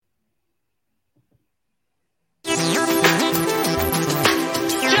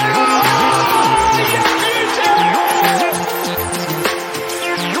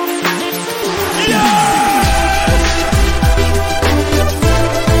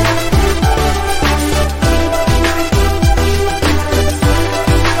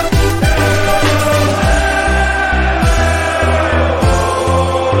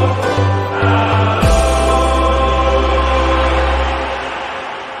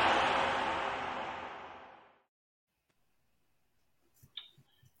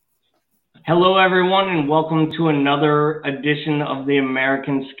Hello, everyone, and welcome to another edition of the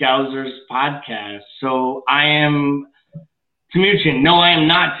American Scousers podcast. So I am Timuchin. No, I am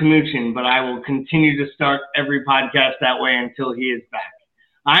not Timuchin, but I will continue to start every podcast that way until he is back.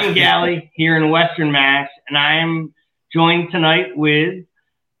 I'm Gally here in Western Mass, and I am joined tonight with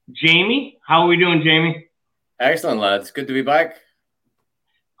Jamie. How are we doing, Jamie? Excellent, lads. Good to be back.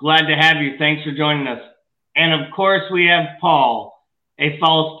 Glad to have you. Thanks for joining us. And of course, we have Paul, a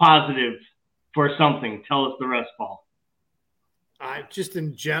false positive for something. Tell us the rest, Paul. Just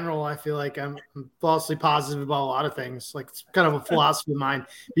in general, I feel like I'm falsely positive about a lot of things. Like it's kind of a philosophy of mine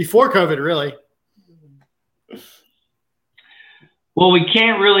before COVID, really. Well, we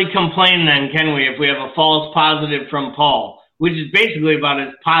can't really complain then, can we, if we have a false positive from Paul, which is basically about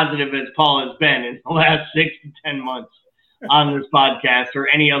as positive as Paul has been in the last 6 to 10 months on this podcast or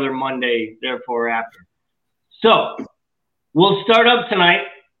any other Monday, therefore, after. So we'll start up tonight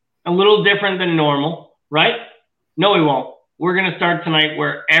a little different than normal, right? No, we won't. We're going to start tonight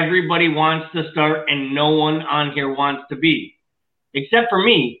where everybody wants to start and no one on here wants to be, except for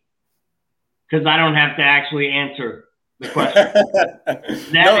me, because I don't have to actually answer the question.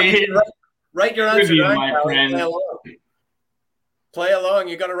 Write your answer down, my friend. Play along.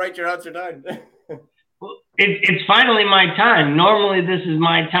 You got to write your answer down. Well, it's finally my time. Normally, this is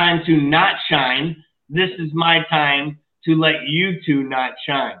my time to not shine. This is my time to let you two not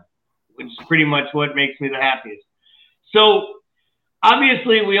shine, which is pretty much what makes me the happiest. So,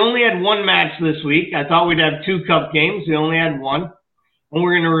 obviously, we only had one match this week. I thought we'd have 2 cup games. We only had one. And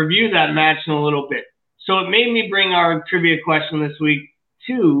we're going to review that match in a little bit. So, it made me bring our trivia question this week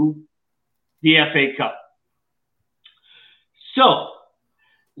to the FA Cup. So,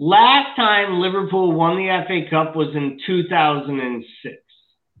 last time Liverpool won the FA Cup was in 2006.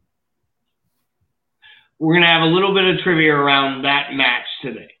 We're going to have a little bit of trivia around that match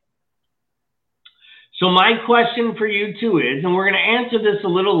today. So my question for you two is, and we're going to answer this a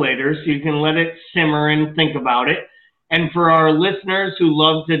little later so you can let it simmer and think about it. And for our listeners who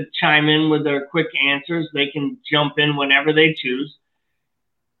love to chime in with their quick answers, they can jump in whenever they choose.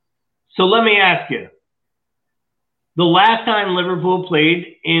 So let me ask you, the last time Liverpool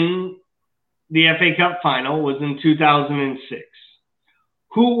played in the FA Cup final was in 2006.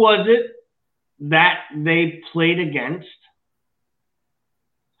 Who was it that they played against?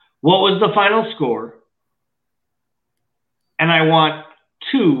 What was the final score? And I want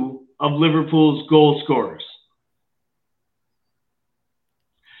 2 of Liverpool's goal scorers.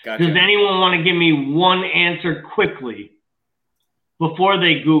 Gotcha. Does anyone want to give me one answer quickly before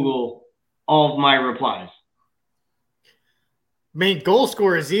they Google all of my replies? I mean, goal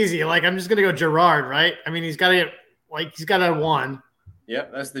scorer is easy. Like I'm just gonna go Gerrard, right? I mean, he's got to have 1.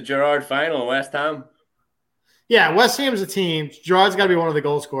 Yep, that's the Gerrard final, West Ham. Yeah, West Ham's a team. Gerrard's got to be one of the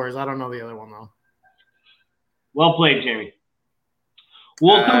goal scorers. I don't know the other one though. Well played, Jamie.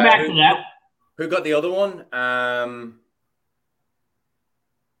 We'll come back to that. Who got the other one? I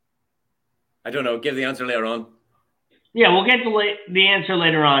don't know. Give the answer later on. Yeah, we'll get to the answer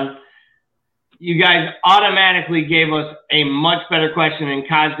later on. You guys automatically gave us a much better question, and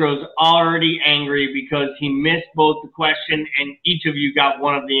Cosgrove's already angry because he missed both the question and each of you got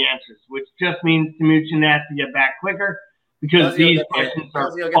one of the answers, which just means Timuchin has to get back quicker because these questions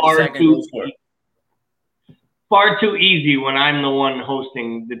are far too easy when I'm the one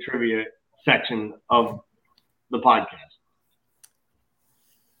hosting the trivia section of the podcast.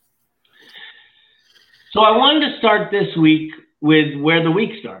 So I wanted to start this week with where the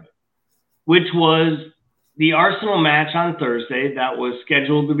week started, which was the Arsenal match on Thursday that was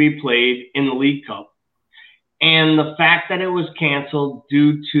scheduled to be played in the League Cup, and the fact that it was canceled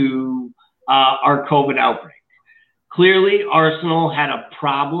due to our COVID outbreak. Clearly, Arsenal had a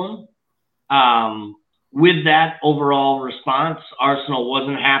problem with that overall response. Arsenal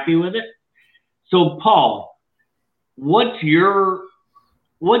wasn't happy with it. So, Paul, what's your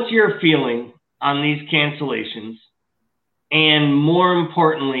feeling on these cancellations? And more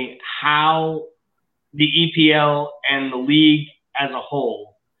importantly, how the EPL and the league as a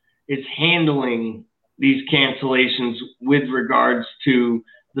whole is handling these cancellations with regards to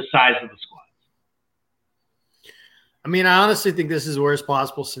the size of the squad. I mean, I honestly think this is the worst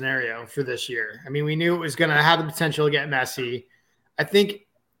possible scenario for this year. I mean, we knew it was going to have the potential to get messy. I think,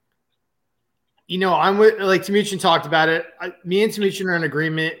 I'm with, like Timuchin talked about it. Me and Timuchin are in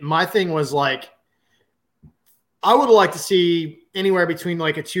agreement. My thing was like, I would like to see anywhere between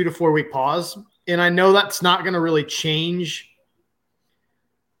like a 2 to 4 week pause. And I know that's not going to really change.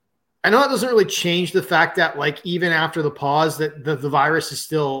 I know it doesn't really change the fact that like even after the pause that the virus is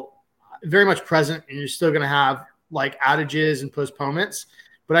still very much present and you're still going to have like outages and postponements.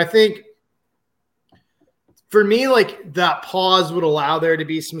 But I think for me, like that pause would allow there to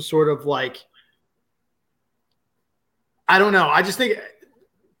be some sort of like, I don't know. I just think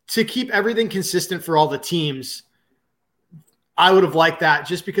to keep everything consistent for all the teams, I would have liked that,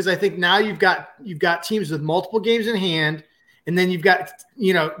 just because I think now you've got teams with multiple games in hand, and then you've got,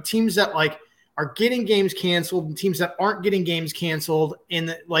 teams that like are getting games canceled and teams that aren't getting games canceled.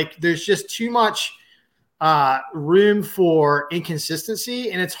 And like, there's just too much room for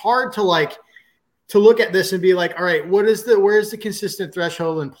inconsistency. And it's hard to look at this and be like, all right, where's the consistent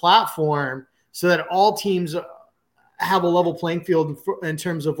threshold and platform so that all teams have a level playing field in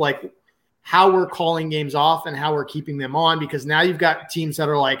terms of like how we're calling games off and how we're keeping them on, because now you've got teams that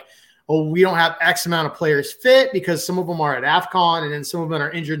are like, oh, we don't have X amount of players fit because some of them are at AFCON and then some of them are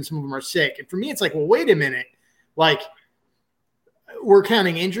injured and some of them are sick. And for me, it's like, well, wait a minute. Like, we're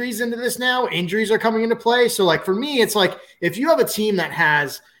counting injuries into this now. Injuries are coming into play. So like, for me, it's like, if you have a team that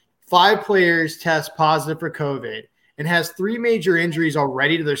has 5 players test positive for COVID and has 3 major injuries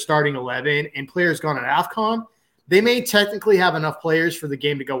already to their starting 11 and players gone at AFCON, they may technically have enough players for the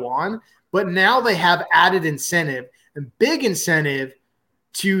game to go on, but now they have added incentive and big incentive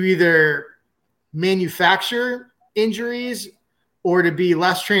to either manufacture injuries or to be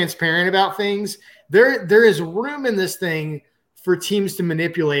less transparent about things. There is room in this thing for teams to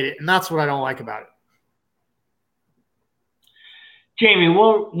manipulate it, and that's what I don't like about it. Jamie,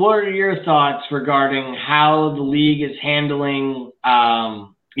 what are your thoughts regarding how the league is handling,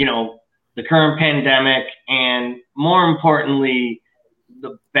 the current pandemic, and more importantly,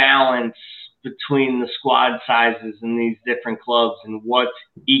 the balance between the squad sizes in these different clubs and what's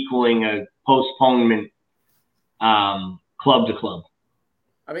equaling a postponement club to club?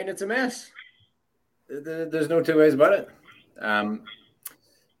 I mean, it's a mess. There's no two ways about it.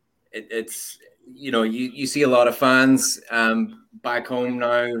 It's you see a lot of fans back home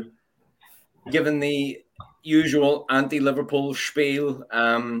now given the usual anti-Liverpool spiel,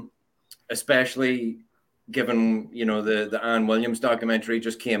 especially given the Anne Williams documentary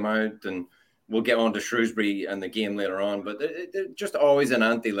just came out, and we'll get on to Shrewsbury and the game later on, but they're just always an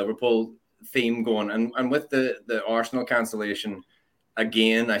anti-Liverpool theme going. And with the Arsenal cancellation,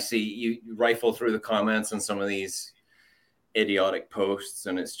 again, I see you rifle through the comments on some of these idiotic posts,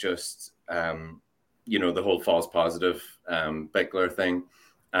 and it's just, the whole false positive Bickler thing.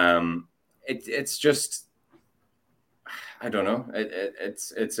 It's just, I don't know.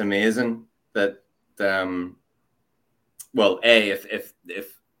 It's amazing that,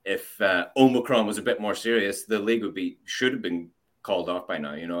 if Omicron was a bit more serious, the league should have been called off by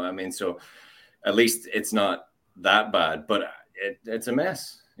now. I mean, so at least it's not that bad, but it's a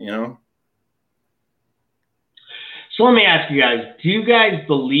mess. So let me ask you guys: do you guys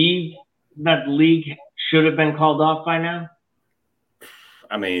believe that the league should have been called off by now?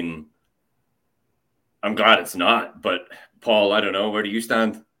 I mean, I'm glad it's not, but Paul, I don't know. Where do you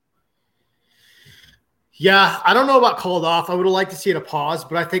stand? Yeah, I don't know about called off. I would have liked to see it a pause,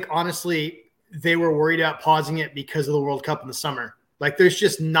 but I think honestly they were worried about pausing it because of the World Cup in the summer. Like, there's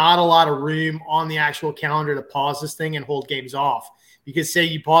just not a lot of room on the actual calendar to pause this thing and hold games off. Because say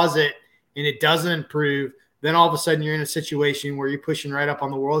you pause it and it doesn't improve, then all of a sudden you're in a situation where you're pushing right up on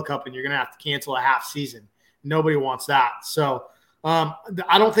the World Cup and you're going to have to cancel a half season. Nobody wants that. So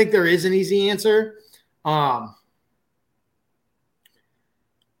I don't think there is an easy answer.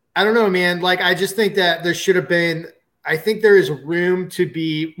 I don't know, man. Like, I just think that there should have been – I think there is room to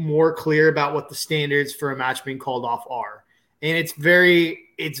be more clear about what the standards for a match being called off are. And it's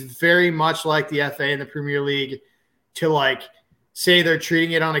very much like the FA and the Premier League to, like, say they're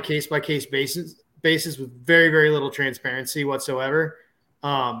treating it on a case-by-case basis with very, very little transparency whatsoever.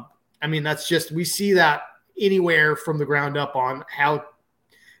 I mean, that's just – we see that anywhere from the ground up on how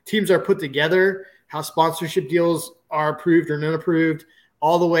teams are put together, how sponsorship deals are approved or not approved,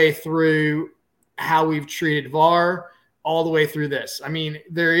 all the way through how we've treated VAR, all the way through this. I mean,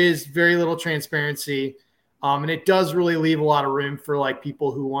 there is very little transparency, and it does really leave a lot of room for like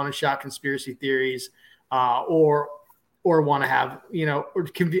people who want to shout conspiracy theories or want to have, or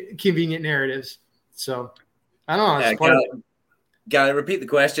convenient narratives. So I don't know. Gotta repeat the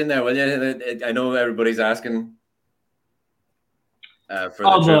question there, will you? I know everybody's asking for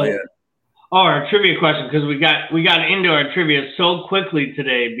the trivia. Our trivia question, because we got into our trivia so quickly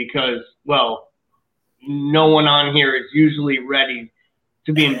today because, well, no one on here is usually ready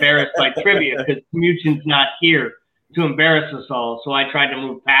to be embarrassed by trivia because Muchin's not here to embarrass us all, so I tried to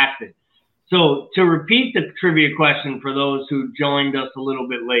move past it. So to repeat the trivia question for those who joined us a little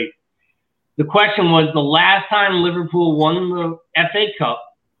bit late, the question was, the last time Liverpool won the FA Cup,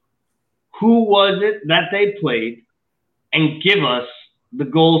 who was it that they played? And give us the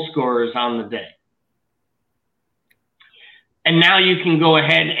goal scorers on the day. And now you can go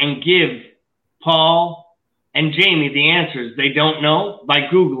ahead and give Paul and Jamie the answers they don't know by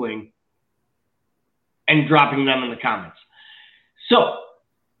Googling and dropping them in the comments. So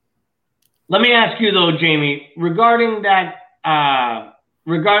let me ask you though, Jamie, regarding that,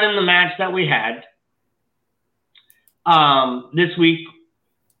 regarding the match that we had this week,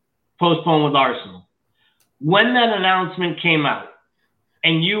 postponed with Arsenal. When that announcement came out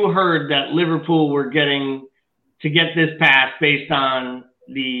and you heard that Liverpool were getting to get this passed based on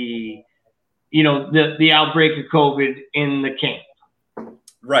the outbreak of COVID in the camp.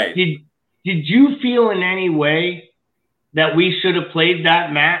 Right. Did you feel in any way that we should have played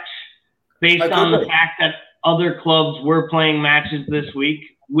that match based on the fact that other clubs were playing matches this week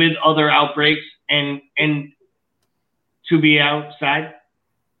with other outbreaks and to be outside?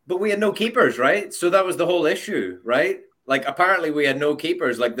 But we had no keepers, right? So that was the whole issue, right? Like, apparently we had no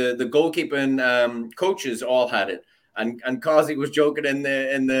keepers. Like the goalkeeping coaches all had it, and Causey was joking in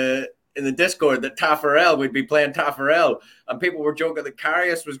the Discord that Taffarel would be playing Taffarel, and people were joking that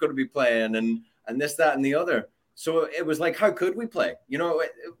Karius was going to be playing, and this, that, and the other. So it was like, how could we play? You know,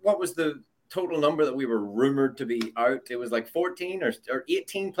 what was the total number that we were rumored to be out? It was like 14 or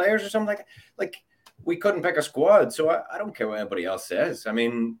 18 players or something like that. Like, we couldn't pick a squad. So I don't care what anybody else says. I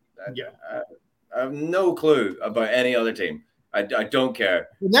mean, I have no clue about any other team. I don't care.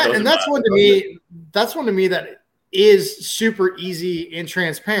 And that's one to me. That's one to me that is super easy and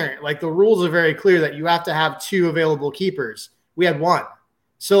transparent. Like, the rules are very clear that you have to have 2 available keepers. We had 1.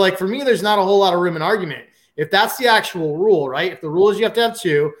 So, like, for me, there's not a whole lot of room in argument. If that's the actual rule, right? If the rule is you have to have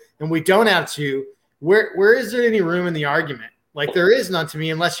 2 and we don't have 2, where is there any room in the argument? Like, there is none to me,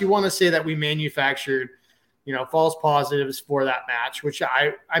 unless you want to say that we manufactured, false positives for that match, which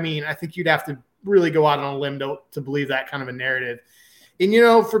I mean, I think you'd have to really go out on a limb to believe that kind of a narrative.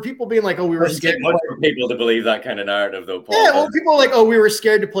 And, for people being like, oh, we were scared. Much for people to believe that kind of narrative, though, Paul. Yeah, well, people are like, oh, we were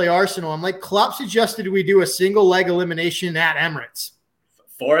scared to play Arsenal. I'm like, Klopp suggested we do a single leg elimination at Emirates.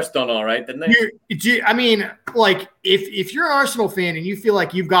 Forrest done all right, didn't they? I mean, like, if you're an Arsenal fan and you feel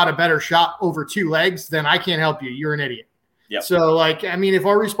like you've got a better shot over 2 legs, then I can't help you. You're an idiot. Yep. So, like, I mean, if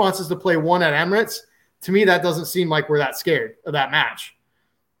our response is to play 1 at Emirates, to me, that doesn't seem like we're that scared of that match.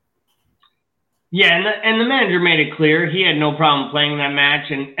 Yeah, and the manager made it clear he had no problem playing that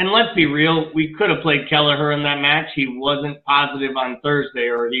match. And let's be real, we could have played Kelleher in that match. He wasn't positive on Thursday,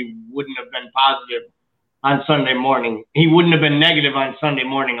 or he wouldn't have been positive on Sunday morning. He wouldn't have been negative on Sunday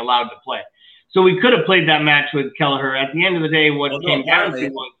morning, allowed to play. So we could have played that match with Kelleher. At the end of the day, what came down to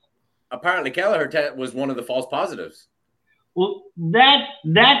was... Apparently Kelleher was one of the false positives. Well,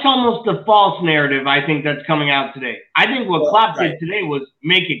 that's almost the false narrative, I think, that's coming out today. I think what Klopp did today was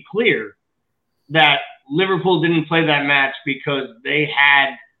make it clear that Liverpool didn't play that match because they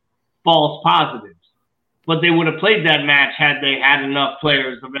had false positives. But they would have played that match had they had enough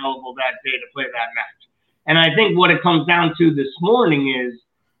players available that day to play that match. And I think what it comes down to this morning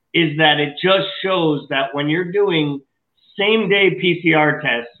is that it just shows that when you're doing same-day PCR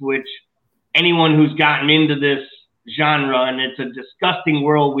tests, which anyone who's gotten into this genre, and it's a disgusting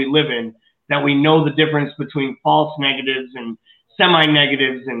world we live in, that we know the difference between false negatives and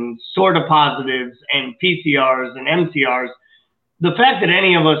semi-negatives and sort of positives and PCRs and MCRs. The fact that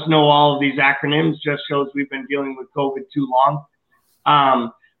any of us know all of these acronyms just shows we've been dealing with COVID too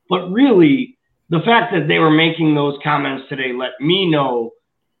long. But really, the fact that they were making those comments today let me know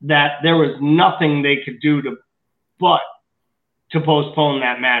that there was nothing they could do but to postpone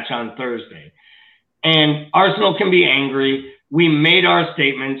that match on Thursday. And Arsenal can be angry. We made our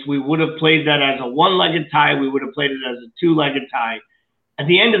statements. We would have played that as a 1-legged tie. We would have played it as a 2-legged tie. At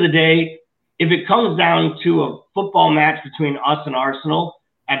the end of the day, if it comes down to a football match between us and Arsenal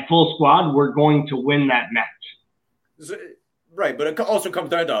at full squad, we're going to win that match. Right, but it also comes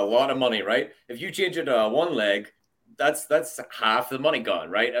down to a lot of money, right? If you change it to 1 leg, that's half the money gone,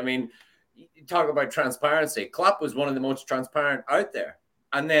 right? I mean, you talk about transparency. Klopp was one of the most transparent out there.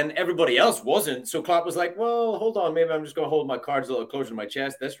 And then everybody else wasn't. So Klopp was like, well, hold on. Maybe I'm just going to hold my cards a little closer to my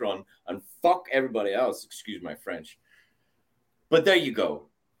chest this run and fuck everybody else. Excuse my French. But there you go.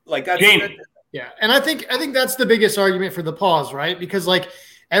 Like, that's it. Yeah. And I think that's the biggest argument for the pause, right? Because, like,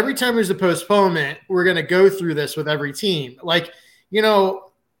 every time there's a postponement, we're going to go through this with every team. Like, Ben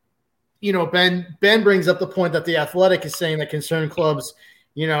brings up the point that the Athletic is saying that concerned clubs,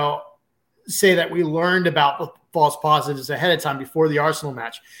 say that we learned about the false positives ahead of time before the Arsenal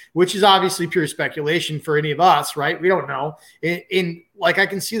match, which is obviously pure speculation for any of us, right? We don't know. In like, I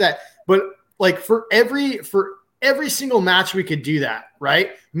can see that, but like for every single match we could do that,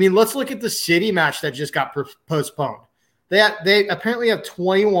 right? I mean, let's look at the City match that just got postponed. They apparently have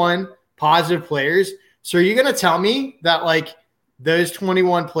 21 positive players So are you going to tell me that like those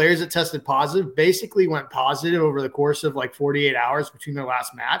 21 players that tested positive basically went positive over the course of like 48 hours between their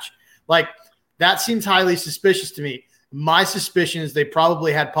last match? Like that seems highly suspicious to me. My suspicion is they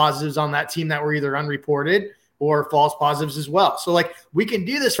probably had positives on that team that were either unreported or false positives as well. So like we can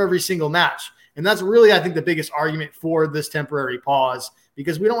do this for every single match. And that's really, I think, the biggest argument for this temporary pause,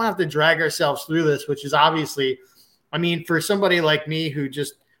 because we don't have to drag ourselves through this, which is obviously, I mean, for somebody like me who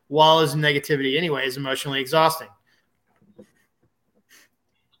just wallows in negativity anyway, is emotionally exhausting.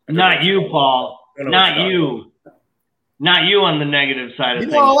 Not you, Paul. Not you. Not you on the negative side of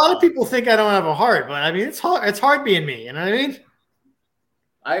things. A lot of people think I don't have a heart, but I mean, it's hard. It's hard being me. You know what I mean?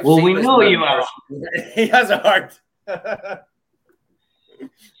 We know you have. He has a heart.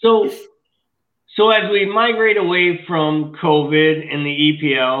 So as we migrate away from COVID and the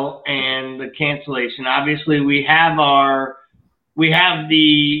EPL and the cancellation, obviously we have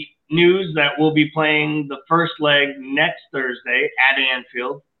the news that we'll be playing the first leg next Thursday at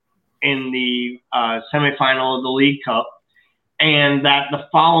Anfield in the semifinal of the League Cup, and that the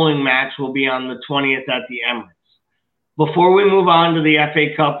following match will be on the 20th at the Emirates. Before we move on to the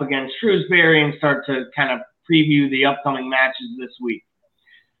FA Cup against Shrewsbury and start to kind of preview the upcoming matches this week,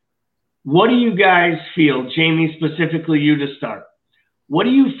 what do you guys feel, Jamie, specifically you to start, what do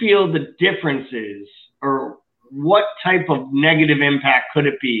you feel the difference is, or what type of negative impact could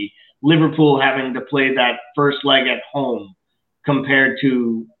it be, Liverpool having to play that first leg at home compared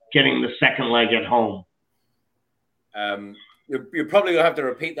to getting the second leg at home? You probably will have to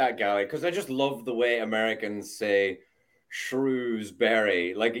repeat that, Gally, because I just love the way Americans say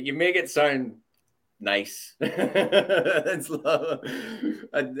Shrewsbury. Like, you make it sound nice.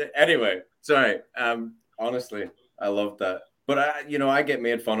 Anyway, sorry. Honestly, I love that. But I get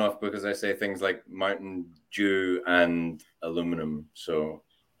made fun of because I say things like Mountain Dew and aluminum. So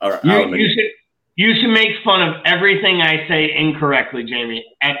you should make fun of everything I say incorrectly, Jamie,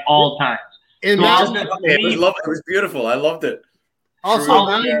 at all times. It was beautiful. I loved it. Also,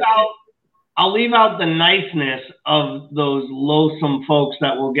 I'll leave out the niceness of those loathsome folks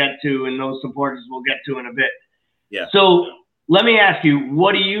that we'll get to, and those supporters we'll get to in a bit. Yeah. So let me ask you,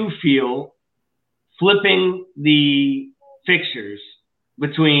 what do you feel flipping the fixtures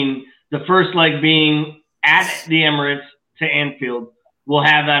between the first leg being at the Emirates to Anfield will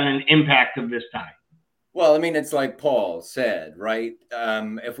have on an impact of this tie? Well, I mean, it's like Paul said, right?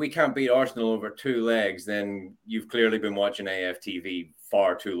 If we can't beat Arsenal over two legs, then you've clearly been watching AFTV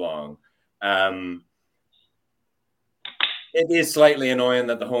far too long. It is slightly annoying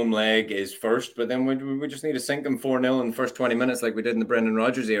that the home leg is first, but then we just need to sink them 4-0 in the first 20 minutes like we did in the Brendan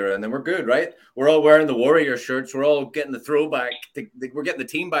Rodgers era, and then we're good, right? We're all wearing the Warrior shirts. We're all getting the throwback. We're getting the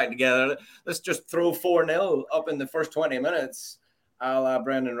team back together. Let's just throw 4-0 up in the first 20 minutes, a la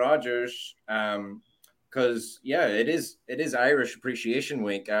Brendan Rodgers. Because, yeah, it is Irish Appreciation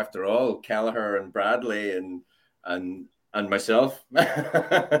Week after all. Kelleher and Bradley and myself.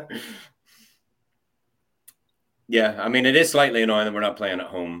 Yeah, I mean, it is slightly annoying that we're not playing at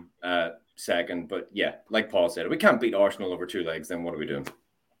home second. But, yeah, like Paul said, if we can't beat Arsenal over two legs, then what are we doing?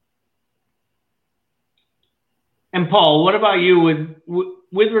 And, Paul, what about you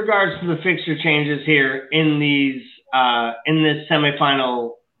with regards to the fixture changes here in these in this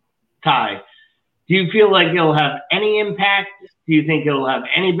semifinal tie? Do you feel like it'll have any impact? Do you think it'll have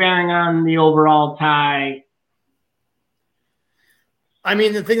any bearing on the overall tie? I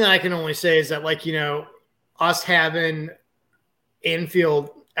mean, the thing that I can only say is that, like, us having Anfield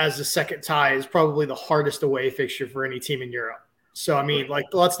as the second tie is probably the hardest away fixture for any team in Europe. So, I mean, like,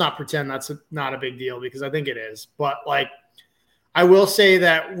 let's not pretend that's not a big deal, because I think it is. But, like, I will say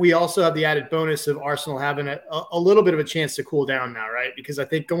that we also have the added bonus of Arsenal having a little bit of a chance to cool down now, right? Because I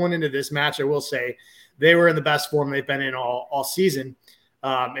think going into this match, I will say they were in the best form they've been in all season,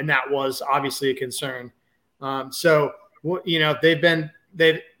 and that was obviously a concern. So,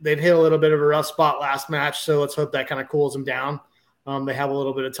 they've hit a little bit of a rough spot last match, so let's hope that kind of cools them down. They have a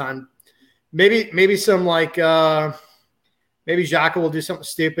little bit of time. Maybe some like maybe Xhaka will do something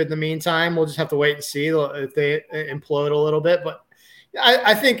stupid in the meantime. We'll just have to wait and see if they implode a little bit. But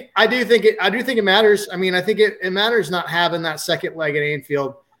I do think it matters. I mean, I think it matters not having that second leg at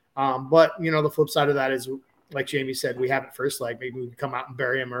Anfield. But the flip side of that is, like Jamie said, we have it first leg. Maybe we can come out and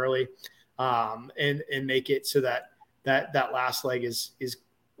bury them early, and make it so that last leg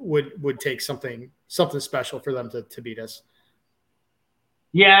would take something special for them to beat us.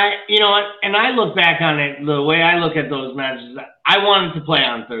 Yeah, and I look back on it, the way I look at those matches, I wanted to play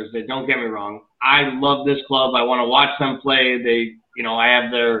on Thursday. Don't get me wrong. I love this club. I want to watch them play. I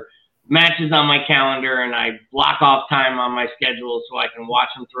have their matches on my calendar, and I block off time on my schedule so I can watch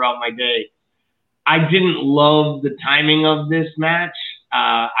them throughout my day. I didn't love the timing of this match.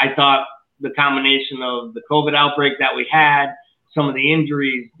 I thought the combination of the COVID outbreak that we had, some of the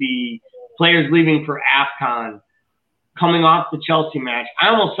injuries, the players leaving for AFCON, coming off the Chelsea match, I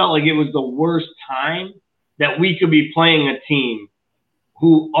almost felt like it was the worst time that we could be playing a team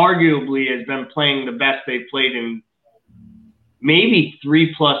who arguably has been playing the best they've played in maybe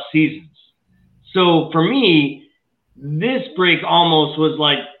 3+ seasons. So for me, this break almost was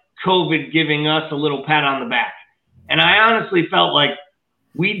like COVID giving us a little pat on the back. And I honestly felt like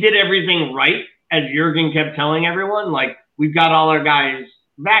we did everything right, as Jurgen kept telling everyone. Like, we've got all our guys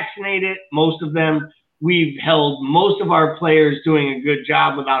vaccinated, most of them. We've held most of our players doing a good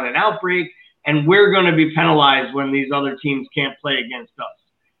job without an outbreak, and we're going to be penalized when these other teams can't play against us.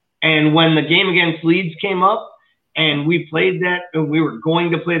 And when the game against Leeds came up and we played that, and we were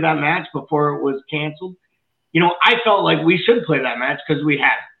going to play that match before it was canceled, I felt like we should play that match because we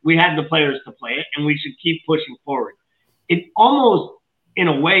had the players to play it, and we should keep pushing forward. It almost, in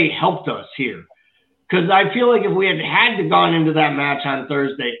a way, helped us here, because I feel like if we had to gone into that match on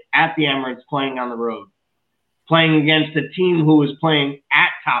Thursday at the Emirates, playing on the road, playing against a team who was playing at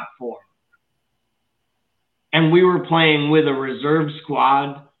top form, and we were playing with a reserve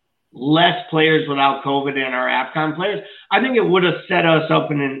squad, less players without COVID and our AFCON players, I think it would have set us up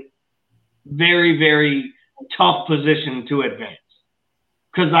in a very, very tough position to advance.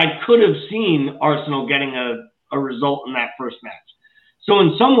 Because I could have seen Arsenal getting a result in that first match. So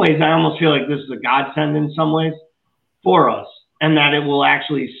in some ways, I almost feel like this is a godsend in some ways for us, and that it will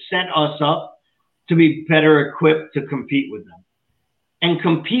actually set us up to be better equipped to compete with them and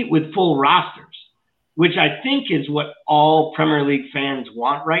compete with full rosters, which I think is what all Premier League fans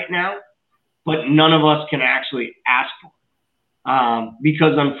want right now, but none of us can actually ask for.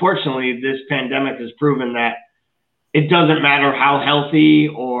 Because unfortunately, this pandemic has proven that it doesn't matter how healthy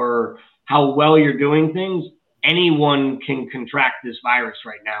or how well you're doing things, anyone can contract this virus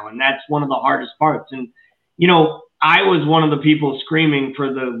right now. And that's one of the hardest parts. And, I was one of the people screaming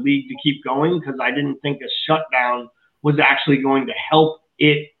for the league to keep going because I didn't think a shutdown was actually going to help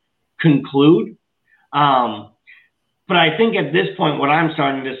it conclude. But I think at this point, what I'm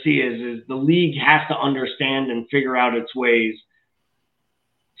starting to see is the league has to understand and figure out its ways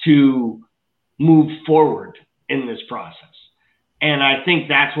to move forward in this process. And I think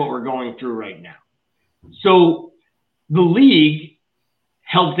that's what we're going through right now. So the league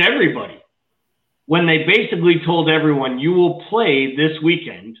helped everybody when they basically told everyone, you will play this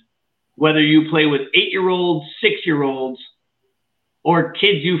weekend, whether you play with 8-year-olds, 6-year-olds, or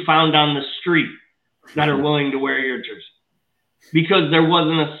kids you found on the street that are willing to wear your jersey. Because there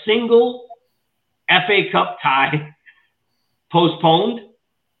wasn't a single FA Cup tie postponed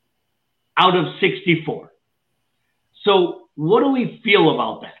out of 64. So what do we feel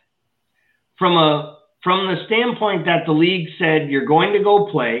about that? From the standpoint that the league said you're going to go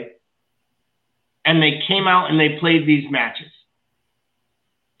play, and they came out and they played these matches.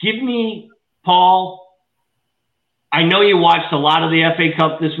 Give me, Paul, I know you watched a lot of the FA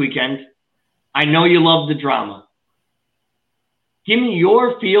Cup this weekend. I know you love the drama. Give me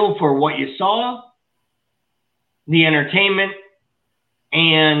your feel for what you saw, the entertainment,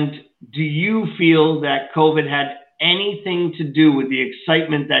 and do you feel that COVID had anything to do with the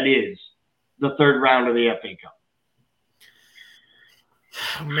excitement that is the third round of the FA Cup?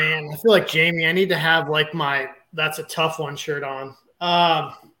 Oh, man, I feel like Jamie, I need to have like my "that's a tough one" shirt on.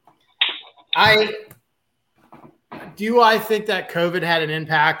 I think that COVID had an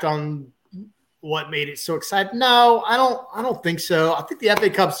impact on what made it so exciting? No, I don't think so. I think the FA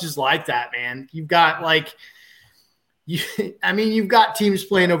Cup's just like that, man. You've got you've got teams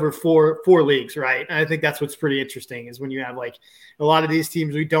playing over four leagues, right? And I think that's what's pretty interesting is when you have like a lot of these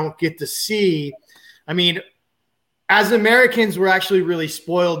teams we don't get to see. I mean, as Americans, we're actually really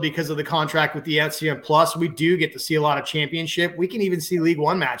spoiled because of the contract with the ESPN Plus. We do get to see a lot of championship. We can even see League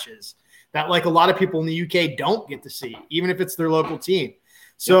One matches that like a lot of people in the UK don't get to see, even if it's their local team.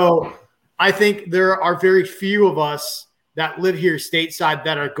 So I think there are very few of us that live here stateside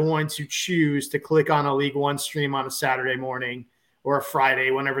that are going to choose to click on a League One stream on a Saturday morning or a Friday,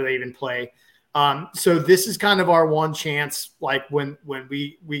 whenever they even play. So this is kind of our one chance, like when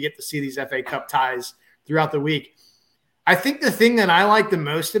we get to see these FA Cup ties throughout the week. I think the thing that I like the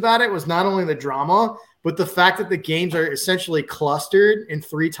most about it was not only the drama, but the fact that the games are essentially clustered in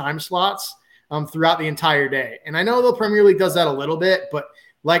 3 time slots throughout the entire day. And I know the Premier League does that a little bit, but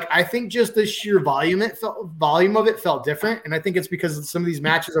like I think just the sheer volume of it felt different. And I think it's because some of these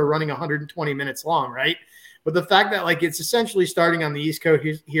matches are running 120 minutes long, right? But the fact that like it's essentially starting on the East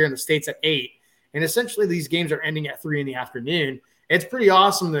Coast here in the States at 8, and essentially these games are ending at 3 in the afternoon. it's pretty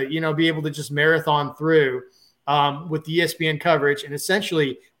awesome to, be able to just marathon through with the ESPN coverage. And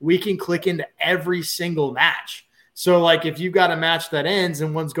essentially we can click into every single match. So like if you've got a match that ends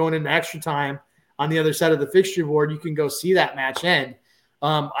and one's going into extra time on the other side of the fixture board, you can go see that match end.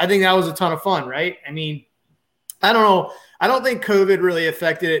 I think that was a ton of fun, right? I mean, I don't know. I don't think COVID really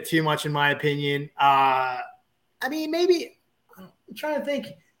affected it too much, in my opinion. I mean, maybe I'm trying to think.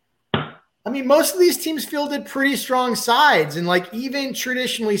 I mean, most of these teams fielded pretty strong sides. And like, even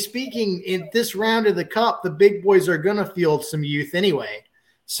traditionally speaking, in this round of the cup, the big boys are going to field some youth anyway.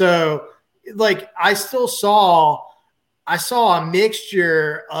 So like, I saw a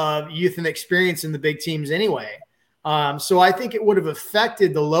mixture of youth and experience in the big teams anyway. So I think it would have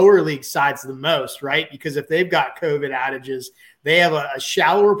affected the lower league sides the most, right? Because if they've got COVID outages, they have a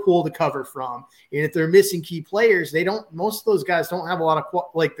shallower pool to cover from. And if they're missing key players, most of those guys don't have a lot of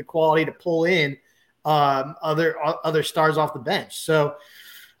the quality to pull in other stars off the bench. So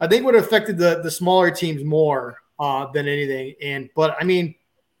I think it would have affected the smaller teams more than anything. But I mean,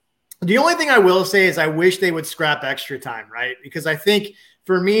 the only thing I will say is I wish they would scrap extra time, right? Because I think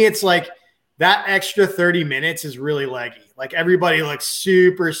for me, it's like, that extra 30 minutes is really leggy. Like everybody looks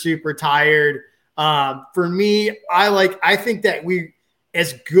super, super tired. For me, I think that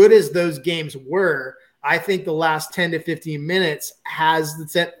as good as those games were, I think the last 10 to 15 minutes has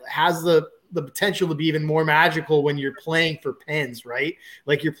the potential to be even more magical when you're playing for pens, right?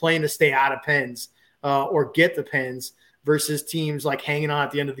 Like you're playing to stay out of pens or get the pens versus teams like hanging on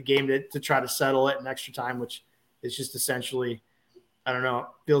at the end of the game to try to settle it in extra time, which is just essentially, I don't know,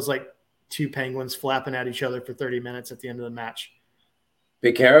 feels like two penguins flapping at each other for 30 minutes at the end of the match.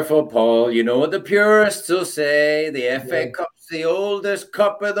 Be careful, Paul. You know what the purists will say. The FA Cup's the oldest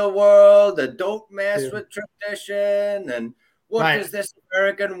cup of the world. And don't mess with tradition. And what does this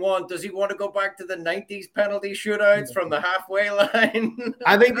American want? Does he want to go back to the 90s penalty shootouts from the halfway line?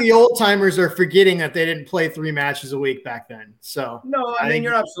 I think the old timers are forgetting that they didn't play 3 matches a week back then. So no, I mean,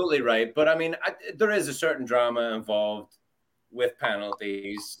 you're absolutely right. But I mean, there is a certain drama involved with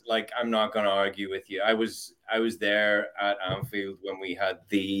penalties. Like, I'm not going to argue with you. I was there at Anfield when we had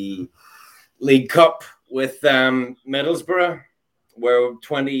the League Cup with Middlesbrough, where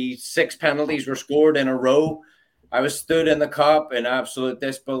 26 penalties were scored in a row. I was stood in the cup in absolute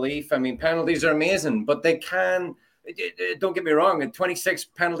disbelief. I mean, penalties are amazing, but they can, don't get me wrong, 26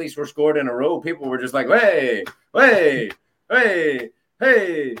 penalties were scored in a row. People were just like, hey.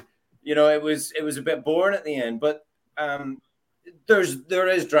 You know, it was a bit boring at the end, but there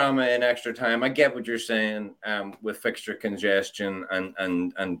is drama in extra time. I get what you're saying with fixture congestion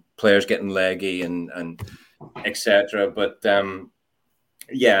and players getting leggy and etc. But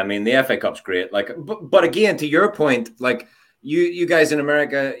yeah, I mean, the FA Cup's great. Like, but again, to your point, like you guys in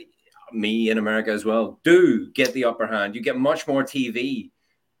America, me in America as well, do get the upper hand. You get much more TV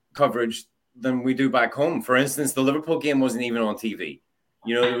coverage than we do back home. For instance, the Liverpool game wasn't even on TV.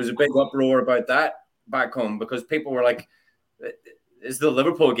 You know, there was a big uproar about that back home because people were like, it's the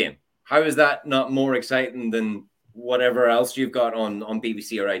Liverpool game. How is that not more exciting than whatever else you've got on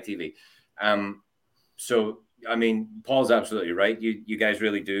BBC or ITV? So, I mean, Paul's absolutely right. You guys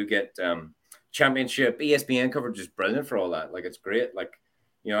really do get championship. ESPN coverage is brilliant for all that. Like, it's great. Like,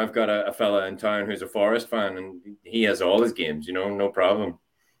 you know, I've got a fella in town who's a Forest fan, and he has all his games, you know, no problem.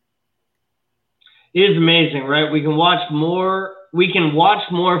 It is amazing, right? We can watch more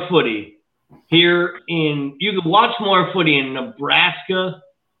footy here you can watch more footy in Nebraska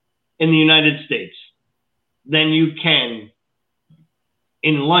in the United States than you can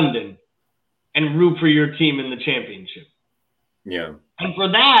in London and root for your team in the championship. Yeah. And for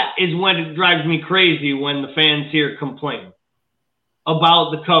that is when it drives me crazy when the fans here complain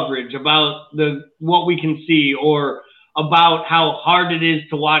about the coverage, about what we can see, or about how hard it is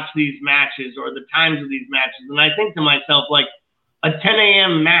to watch these matches or the times of these matches. And I think to myself, like, a 10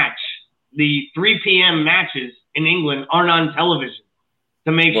 a.m. match, the 3 p.m. matches in England aren't on television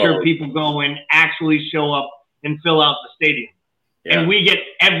to make sure people go and actually show up and fill out the stadium. Yeah. And we get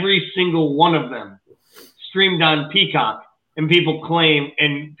every single one of them streamed on Peacock, and people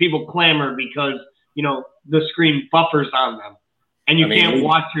clamor because, you know, the screen buffers on them and you can't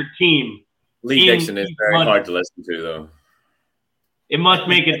watch your team. Lee Dixon is very hard to listen to, though. It must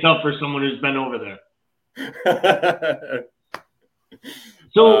make it tough for someone who's been over there.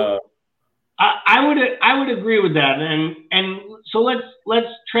 So I would agree with that, and so let's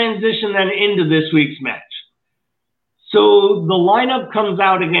transition then into this week's match. So the lineup comes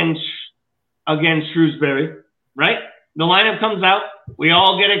out against Shrewsbury, right? The lineup comes out. We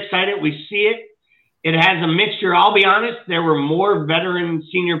all get excited. We see it. It has a mixture. I'll be honest, there were more veteran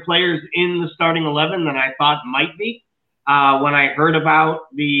senior players in the starting 11 than I thought might be. when I heard about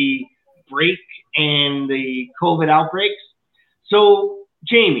the break and the COVID outbreaks. So,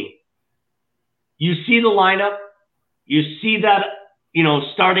 Jamie, you see the lineup, you see that,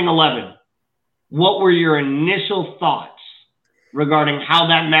 starting 11. What were your initial thoughts regarding how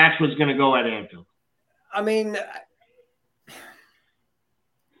that match was going to go at Anfield? I mean,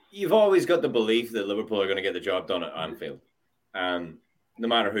 you've always got the belief that Liverpool are going to get the job done at Anfield, no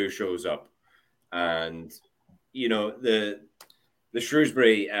matter who shows up. And, the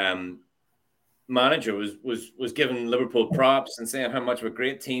Shrewsbury manager was giving Liverpool props and saying how much of a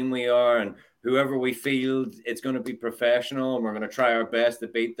great team we are, and whoever we field, it's going to be professional, and we're going to try our best to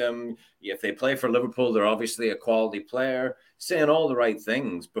beat them. If they play for Liverpool, they're obviously a quality player, saying all the right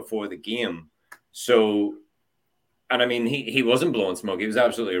things before the game. So, and I mean, he wasn't blowing smoke. He was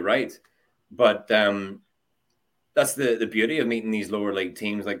absolutely right. But that's the beauty of meeting these lower league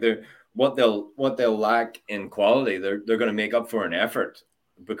teams. Like what they'll lack in quality, they're going to make up for in effort,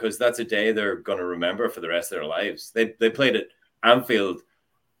 because that's a day they're going to remember for the rest of their lives. They played at Anfield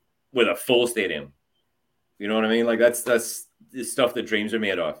with a full stadium. You know what I mean? Like that's the stuff that dreams are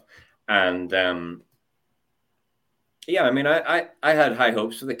made of. And yeah, I mean, I had high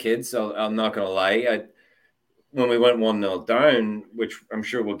hopes for the kids. I'm not going to lie. When we went 1-0 down, which I'm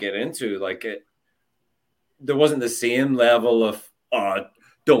sure we'll get into, there wasn't the same level of,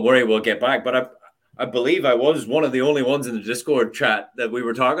 don't worry, we'll get back. But I believe I was one of the only ones in the Discord chat that we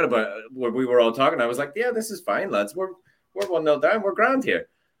were talking about, where we were all talking. I was like, yeah, this is fine, lads. We're 1-0 down. We're grand here.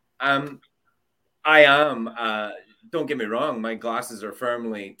 I am, don't get me wrong, my glasses are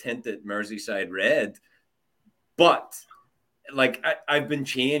firmly tinted Merseyside red. But, I've been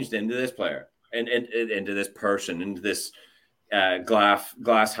changed into this player, and into this person, into this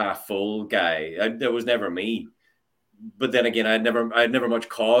glass half full guy. That was never me. But then again, I had never much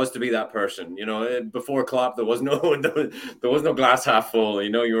cause to be that person. Before Klopp, there was no glass half full.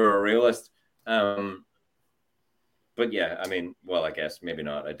 You were a realist. But yeah, I mean, well, I guess maybe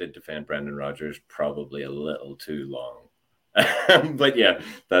not. I did defend Brendan Rodgers probably a little too long. But yeah,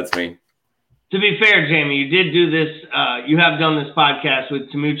 that's me. To be fair, Jamie, you did do this. You have done this podcast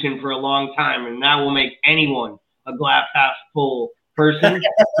with Timuchin for a long time, and that will make anyone a glass half full person,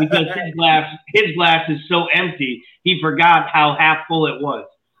 because his glass is so empty, he forgot how half full it was.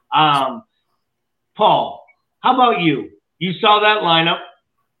 Paul, how about you? You saw that lineup.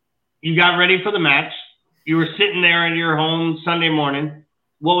 You got ready for the match. You were sitting there in your home Sunday morning.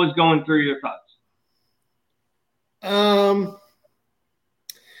 What was going through your thoughts?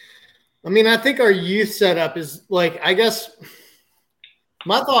 I mean, I think our youth setup is I guess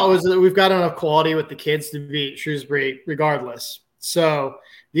my thought was that we've got enough quality with the kids to beat Shrewsbury regardless. So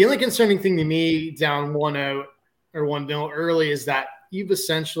the only concerning thing to me down 1-0 or 1-0 early is that you've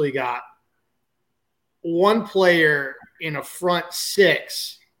essentially got one player in a front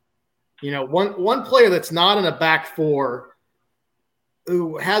six, one player that's not in a back four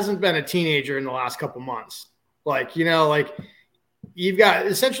who hasn't been a teenager in the last couple months. You've got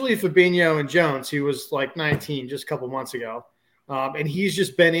essentially Fabinho and Jones, who was 19 just a couple months ago. And he's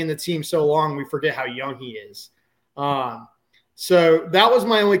just been in the team so long, we forget how young he is. So that was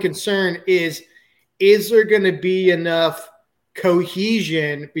my only concern is there going to be enough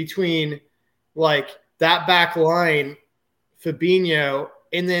cohesion between that back line, Fabinho,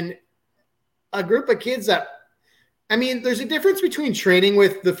 and then a group of kids that, I mean, there's a difference between training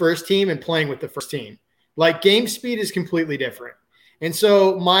with the first team and playing with the first team. Game speed is completely different. And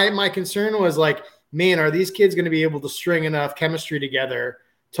so my concern was man, are these kids going to be able to string enough chemistry together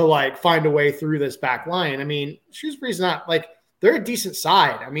to find a way through this back line? I mean, Shrewsbury's not they're a decent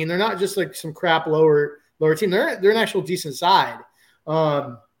side. I mean, they're not just some crap lower team. They're an actual decent side.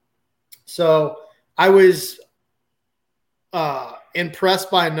 So I was impressed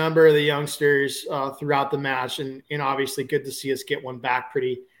by a number of the youngsters throughout the match, and obviously good to see us get one back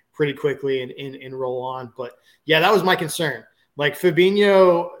pretty quickly and roll on. But yeah, that was my concern.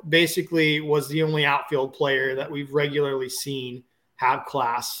 Fabinho basically was the only outfield player that we've regularly seen have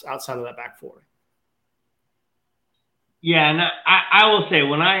class outside of that back four. Yeah, and I will say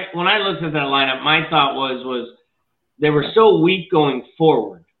when I looked at that lineup, my thought was they were so weak going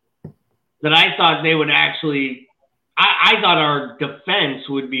forward that I thought they would actually I thought our defense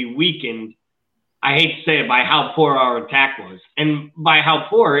would be weakened. I hate to say it, by how poor our attack was. And by how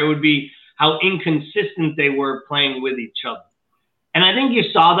poor, it would be how inconsistent they were playing with each other. And I think you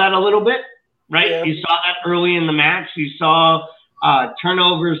saw that a little bit, right? Yeah. You saw that early in the match. You saw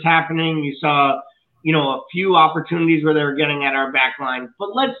turnovers happening. You saw, a few opportunities where they were getting at our back line.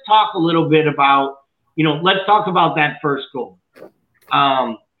 But let's talk a little bit about, let's talk about that first goal.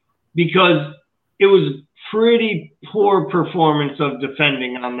 Because it was pretty poor performance of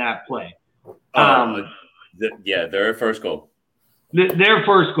defending on that play. Their first goal. Their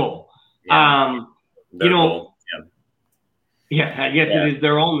first goal. Yeah. Goal. Yeah, I guess it is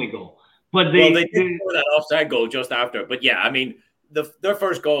their only goal. But they did score that offside goal just after. But yeah, I mean, their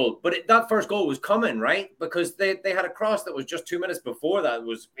first goal. But that first goal was coming, right? Because they had a cross that was just 2 minutes before that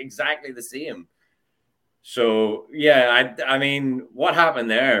was exactly the same. So yeah, I mean, what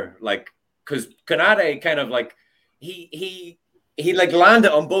happened there? Like, because Konate kind of like he like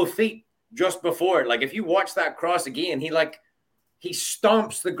landed on both feet just before it. Like, if you watch that cross again, he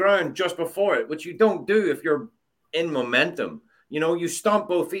stomps the ground just before it, which you don't do if you're in momentum. You know, you stomp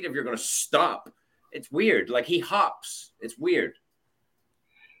both feet if you're going to stop. It's weird. Like, he hops. It's weird.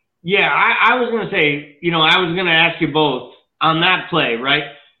 Yeah, I was going to say, I was going to ask you both on that play, right?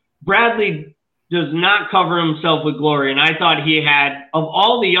 Bradley does not cover himself with glory, and I thought he had, of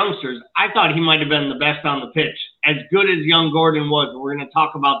all the youngsters, I thought he might have been the best on the pitch. As good as young Gordon was, we're going to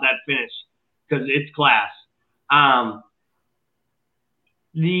talk about that finish because it's class.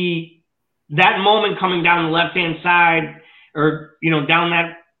 That moment coming down the left-hand side, or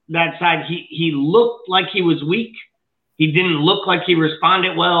down that side, he looked like he was weak. He didn't look like he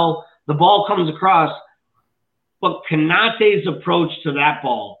responded well. The ball comes across, but Konate's approach to that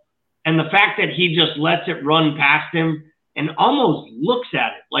ball and the fact that he just lets it run past him and almost looks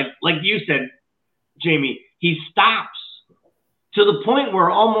at it, like you said, Jamie, he stops to the point where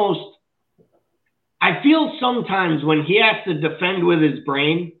almost I feel sometimes when he has to defend with his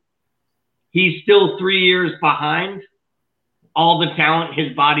brain, he's still 3 years behind all the talent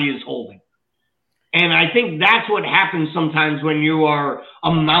his body is holding. And I think that's what happens sometimes when you are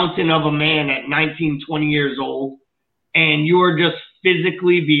a mountain of a man at 19, 20 years old, and you are just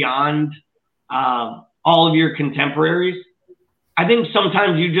physically beyond all of your contemporaries. I think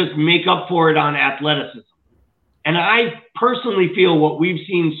sometimes you just make up for it on athleticism. And I personally feel what we've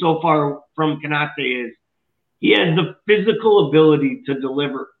seen so far from Konate is he has the physical ability to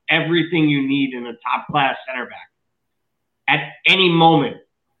deliver everything you need in a top-class center back. At any moment,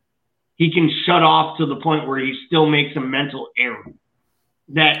 he can shut off to the point where he still makes a mental error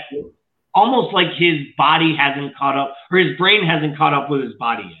that almost like his body hasn't caught up, or his brain hasn't caught up with his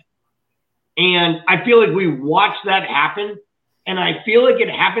body yet. And I feel like we watch that happen, and I feel like it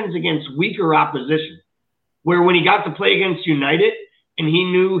happens against weaker opposition, where when he got to play against United and he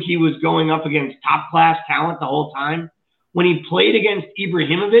knew he was going up against top-class talent the whole time, when he played against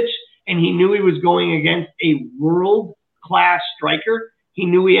Ibrahimovic and he knew he was going against a world-class striker, he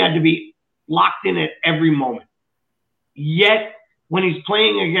knew he had to be locked in at every moment. Yet, when he's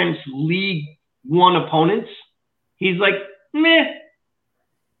playing against League One opponents, he's like, meh,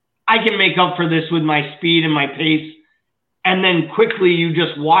 I can make up for this with my speed and my pace. And then quickly you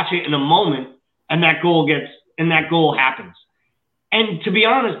just watch it in a moment and that goal happens. And to be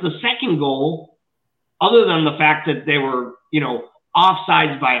honest, the second goal, other than the fact that they were,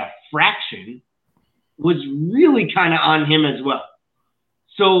 offsides by a fraction, was really kind of on him as well.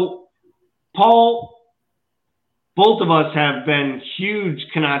 So, Paul, both of us have been huge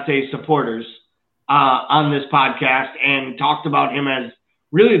Konate supporters on this podcast and talked about him as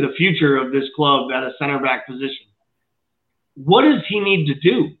really the future of this club at a center back position. What does he need to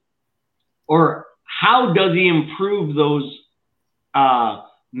do? Or how does he improve those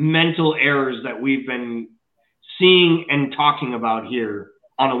mental errors that we've been seeing and talking about here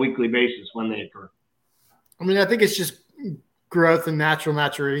on a weekly basis when they occur? I mean, I think it's just growth and natural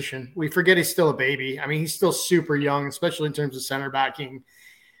maturation. We forget he's still a baby. I mean, he's still super young, especially in terms of center backing.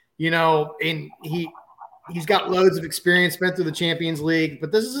 And he's got loads of experience, been through the Champions League,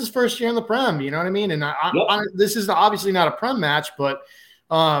 but this is his first year in the Prem, you know what I mean? And this is obviously not a Prem match, but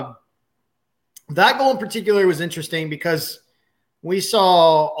that goal in particular was interesting because we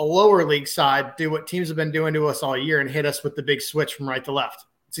saw a lower league side do what teams have been doing to us all year and hit us with the big switch from right to left.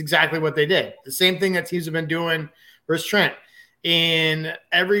 It's exactly what they did. The same thing that teams have been doing versus Trent. And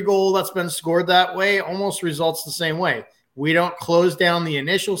every goal that's been scored that way almost results the same way. We don't close down the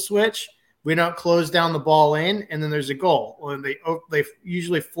initial switch. We don't close down the ball in, and then there's a goal. And they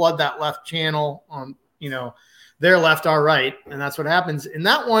usually flood that left channel on, their left, our right, and that's what happens. In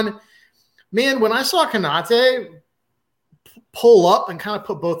that one, man, when I saw Konate pull up and kind of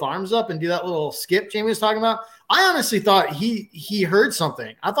put both arms up and do that little skip Jamie was talking about, I honestly thought he heard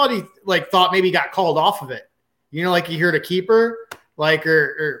something. I thought he thought maybe he got called off of it. Like he heard a keeper,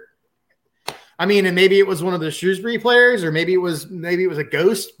 and maybe it was one of the Shrewsbury players, or maybe it was a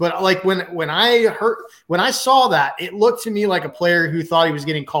ghost. But when I saw that, it looked to me like a player who thought he was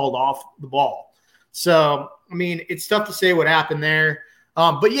getting called off the ball. So, I mean, it's tough to say what happened there.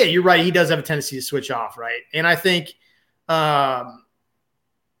 But yeah, you're right. He does have a tendency to switch off, right? And I think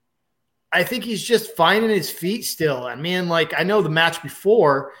he's just finding his feet still. I mean, like, I know the match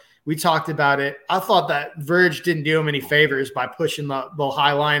before we talked about it. I thought that Verge didn't do him any favors by pushing the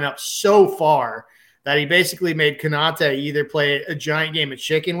high line up so far that he basically made Konate either play a giant game of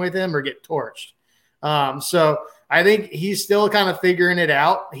chicken with him or get torched. So I think he's still kind of figuring it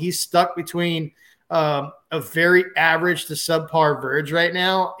out. He's stuck between a very average to subpar Verge right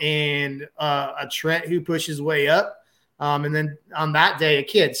now and a Trent who pushes way up. And then on that day, a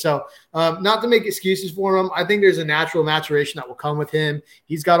kid. So not to make excuses for him, I think there's a natural maturation that will come with him.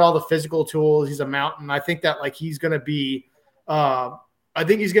 He's got all the physical tools. He's a mountain. I think that like he's going to be a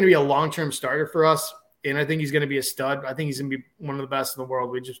long-term starter for us. And I think he's going to be a stud. I think he's going to be one of the best in the world.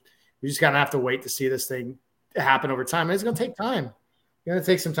 We just kind of have to wait to see this thing happen over time. And it's going to take time. It's going to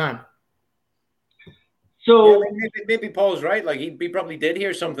take some time. So maybe Paul's right. Like he probably did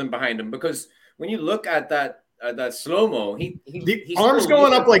hear something behind him, because when you look at that slow-mo, he's arms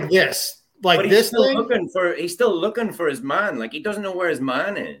going up like this, like this thing. He's still looking for his man. Like he doesn't know where his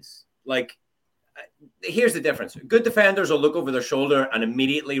man is. Like here's the difference. Good defenders will look over their shoulder and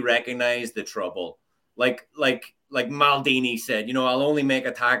immediately recognize the trouble. Like Maldini said, I'll only make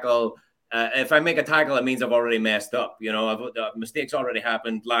a tackle. If I make a tackle, it means I've already messed up. Mistakes already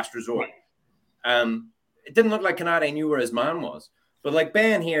happened, last resort. It didn't look like Konate knew where his man was. But like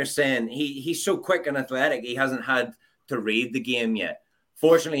Ben here saying, he's so quick and athletic, he hasn't had to read the game yet.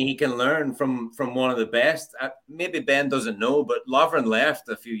 Fortunately, he can learn from one of the best. Maybe Ben doesn't know, but Lovren left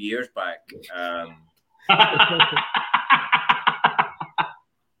a few years back.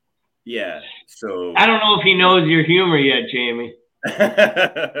 Yeah, so I don't know if he knows your humor yet, Jamie.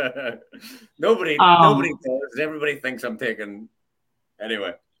 Nobody does. Everybody thinks I'm taking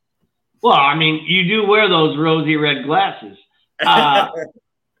anyway. Well, I mean, you do wear those rosy red glasses.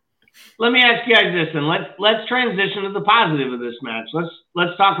 Let me ask you guys this, and let's transition to the positive of this match.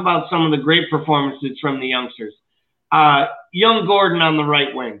 Let's talk about some of the great performances from the youngsters. Young Gordon on the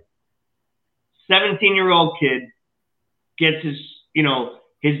right wing, 17-year-old kid, gets his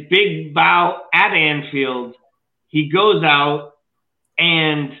big bow at Anfield. He goes out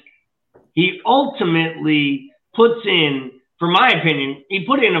and he ultimately puts in, for my opinion, he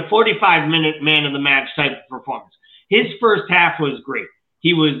put in a 45-minute man of the match type of performance. His first half was great.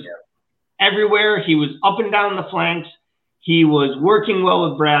 He was everywhere. He was up and down the flanks. He was working well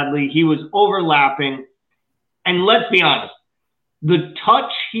with Bradley. He was overlapping. And let's be honest, the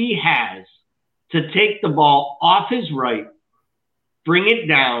touch he has to take the ball off his right, bring it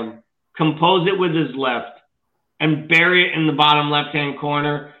down, compose it with his left, and bury it in the bottom left-hand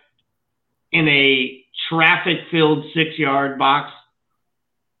corner in a traffic-filled 6-yard box.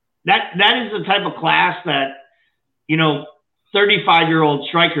 That is the type of class that 35-year-old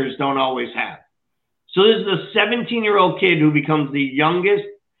strikers don't always have. So this is a 17-year-old kid who becomes the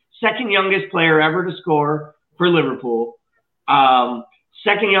second youngest player ever to score for Liverpool,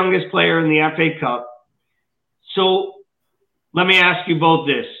 second youngest player in the FA Cup. So let me ask you both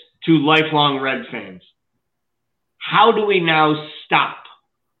this, two lifelong Red fans. How do we now stop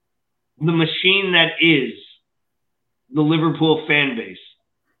the machine that is the Liverpool fan base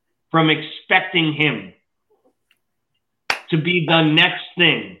from expecting him to be the next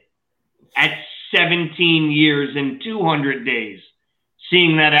thing at 17 years and 200 days,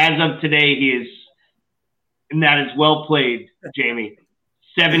 seeing that as of today he is, and that is well played, Jamie,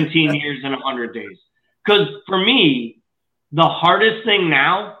 17 years and 100 days. Because for me, the hardest thing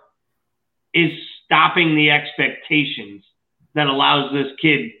now is stopping the expectations that allows this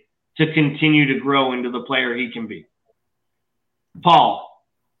kid to continue to grow into the player he can be. Paul,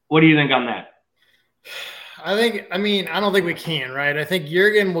 what do you think on that? I don't think we can, right? I think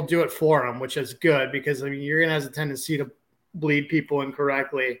Jurgen will do it for him, which is good because Jurgen has a tendency to bleed people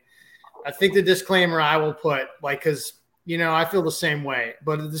incorrectly. I think the disclaimer I will put, because I feel the same way,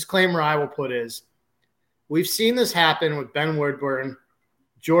 but the disclaimer I will put is we've seen this happen with Ben Woodburn,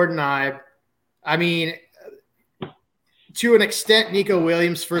 Jordan Ibe. I mean, to an extent, Nico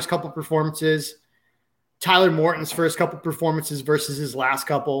Williams' first couple performances, Tyler Morton's first couple performances versus his last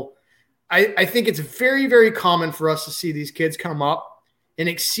couple. I think it's very, very common for us to see these kids come up and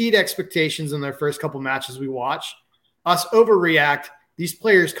exceed expectations in their first couple matches we watch. Us overreact. These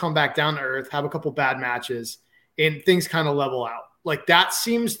players come back down to earth, have a couple bad matches, and things kind of level out. Like that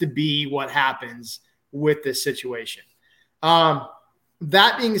seems to be what happens with this situation.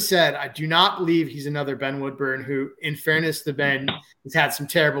 That being said, I do not believe he's another Ben Woodburn who, in fairness to Ben, has had some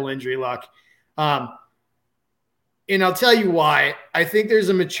terrible injury luck. And I'll tell you why. I think there's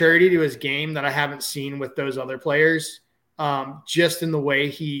a maturity to his game that I haven't seen with those other players. just in the way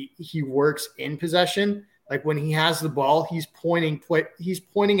he works in possession. Like when he has the ball, he's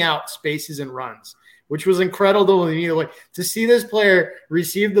pointing out spaces and runs, which was incredible to me. Like, to see this player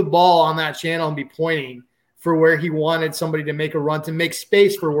receive the ball on that channel and be pointing for where he wanted somebody to make a run, to make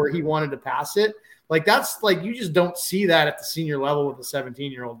space for where he wanted to pass it. Like, that's like, you just don't see that at the senior level with a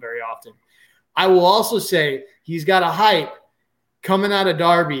 17-year-old very often. I will also say he's got a hype coming out of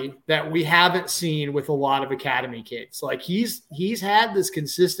Darby that we haven't seen with a lot of academy kids. Like, he's had this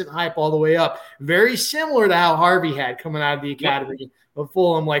consistent hype all the way up, very similar to how Harvey had coming out of the academy of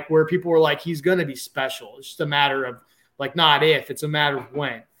Fulham, like where people were like, he's going to be special. It's just a matter of like, not if, it's a matter of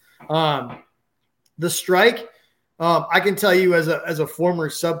when. The strike, I can tell you as a former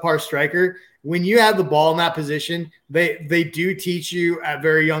subpar striker, when you have the ball in that position, they do teach you at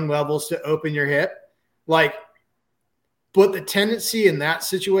very young levels to open your hip. Like, but the tendency in that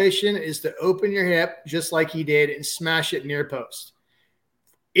situation is to open your hip just like he did and smash it near post.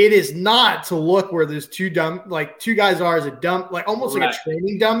 It is not to look where there's two guys are as a dump, like almost like a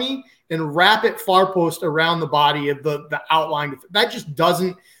training dummy, and wrap it far post around the body of the outline. That just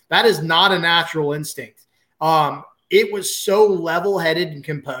doesn't, that is not a natural instinct. It was so level-headed and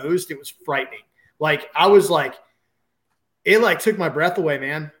composed, it was frightening. Like, I was like, it like took my breath away,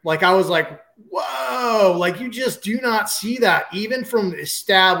 man. Like, I was like, whoa, like you just do not see that even from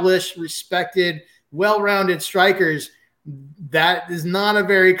established, respected, well-rounded strikers. That is not a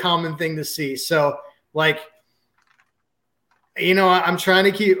very common thing to see. So, like, you know, I'm trying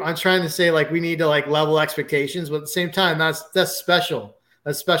to say like we need to like level expectations, but at the same time, that's special.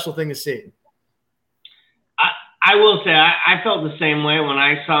 That's a special thing to see. I will say I felt the same way when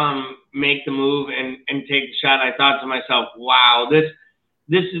I saw him make the move and take the shot. I thought to myself, wow, this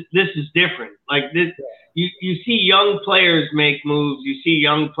is different. Like this, you see young players make moves. You see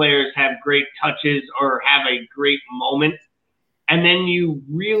young players have great touches or have a great moment. And then you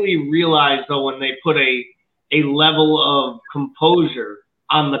really realize, though, when they put a level of composure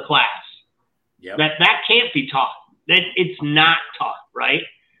on the class, that can't be taught. That it's not taught, right?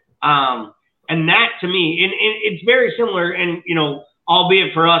 And that, to me, and it's very similar. And, you know,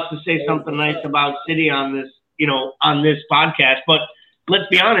 albeit for us to say something nice about City on this, you know, on this podcast, but let's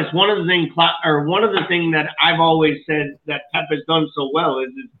be honest. One of the things that I've always said that Pep has done so well is,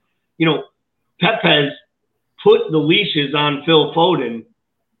 you know, Pep has put the leashes on Phil Foden.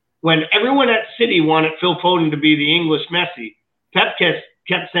 When everyone at City wanted Phil Foden to be the English Messi, Pep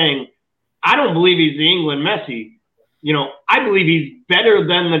kept saying, I don't believe he's the England Messi. You know, I believe he's better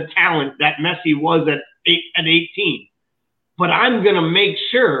than the talent that Messi was at 18. But I'm going to make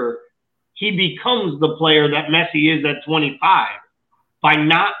sure he becomes the player that Messi is at 25 by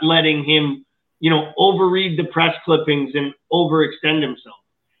not letting him, you know, overread the press clippings and overextend himself.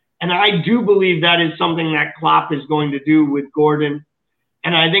 And I do believe that is something that Klopp is going to do with Gordon.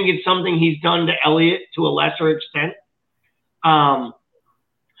 And I think it's something he's done to Elliott to a lesser extent.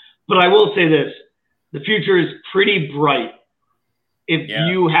 But I will say this. The future is pretty bright if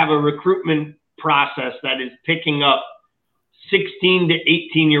you have a recruitment process that is picking up 16 to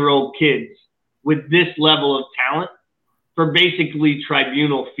 18-year-old kids with this level of talent for basically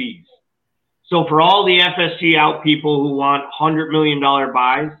tribunal fees. So for all the FSG out people who want $100 million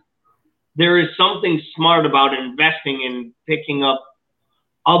buys, there is something smart about investing in picking up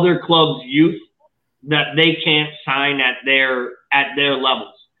other clubs' youth that they can't sign at their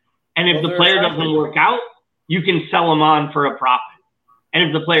levels. And if the player doesn't work out, you can sell them on for a profit. And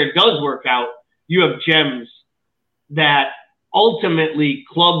if the player does work out, you have gems that ultimately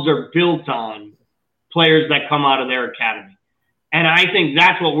clubs are built on players that come out of their academy. And I think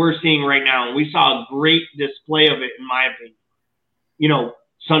that's what we're seeing right now. And we saw a great display of it, in my opinion, you know,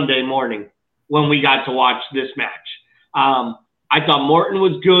 Sunday morning when we got to watch this match. I thought Morton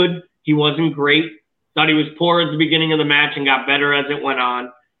was good. He wasn't great. Thought he was poor at the beginning of the match and got better as it went on.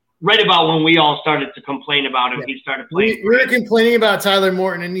 Right about when we all started to complain about him, he started playing. We were complaining about Tyler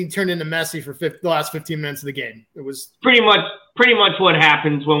Morton, and he turned into Messi for the last 15 minutes of the game. It was pretty much what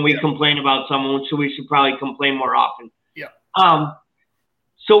happens when we complain about someone. So we should probably complain more often. Yeah.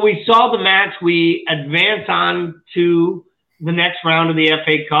 So we saw the match. We advance on to the next round of the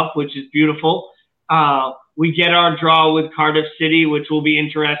FA Cup, which is beautiful. We get our draw with Cardiff City, which will be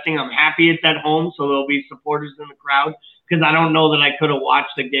interesting. I'm happy it's at home, so there'll be supporters in the crowd, because I don't know that I could have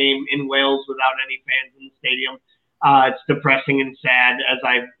watched the game in Wales without any fans in the stadium. It's depressing and sad, as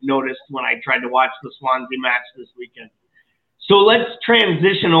I've noticed when I tried to watch the Swansea match this weekend. So let's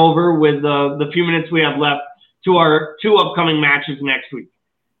transition over with the few minutes we have left to our two upcoming matches next week.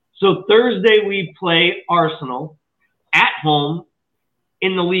 So Thursday we play Arsenal at home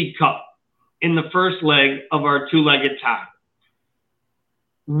in the League Cup in the first leg of our two-legged tie.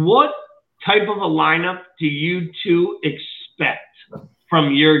 what type of a lineup do you two expect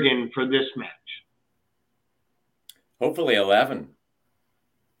from Jurgen for this match? Hopefully 11.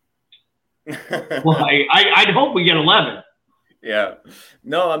 Well, I'd hope we get 11. Yeah.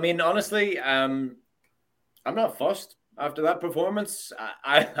 No, I mean, honestly, I'm not fussed after that performance.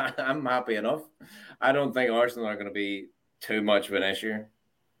 I'm happy enough. I don't think Arsenal are going to be too much of an issue.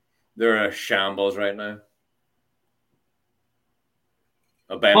 They're a shambles right now.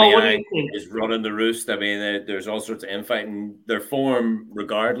 Aubameyang is running the roost. I mean, there's all sorts of infighting. Their form,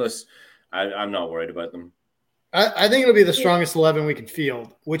 regardless, I'm not worried about them. I think it'll be the strongest 11 we could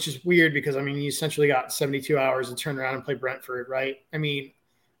field, which is weird because, I mean, you essentially got 72 hours to turn around and play Brentford, right? I mean,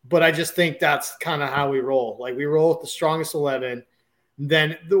 but I just think that's kind of how we roll. Like, we roll with the strongest 11,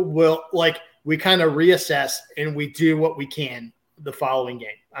 then we kind of reassess and we do what we can the following game.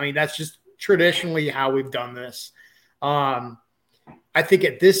 I mean, that's just traditionally how we've done this. I think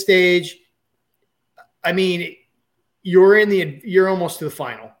at this stage, I mean, you're almost to the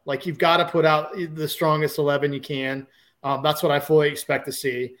final. Like, you've got to put out the strongest 11 you can. That's what I fully expect to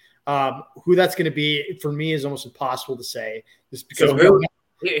see. Who that's going to be for me is almost impossible to say. Just because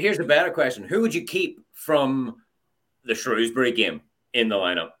here's a better question: who would you keep from the Shrewsbury game in the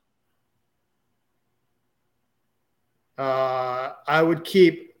lineup? I would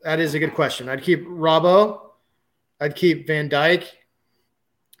keep. That is a good question. I'd keep Robbo. I'd keep Van Dijk.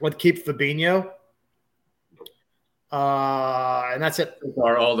 I'd keep Fabinho. And that's it.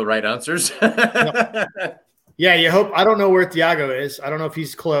 Are all the right answers? Yep. Yeah, you hope. I don't know where Thiago is. I don't know if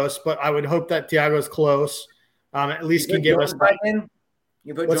he's close, but I would hope that Thiago's close. At least can give us back in.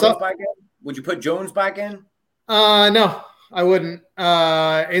 You put Jones back in? Would you put Jones back in? No, I wouldn't.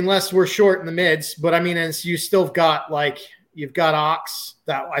 Unless we're short in the mids. But I mean, as you still got you've got Ox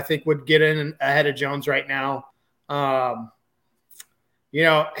that I think would get in ahead of Jones right now.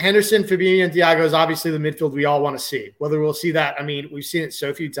 Henderson, Fabinho, and Thiago is obviously the midfield we all want to see. Whether we'll see that, I mean, we've seen it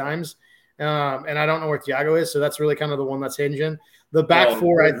so few times, and I don't know where Thiago is, so that's really kind of the one that's hinging. The back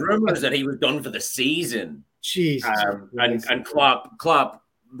four, rumors that he was done for the season. Jesus, and Klopp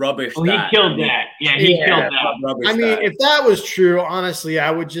rubbish. Oh, he killed that. Yeah, he killed that. I mean, if that was true, honestly, I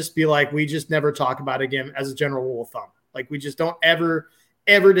would just be like, we just never talk about it again as a general rule of thumb. Like, we just don't ever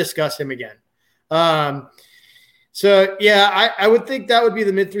discuss him again. So, yeah, I would think that would be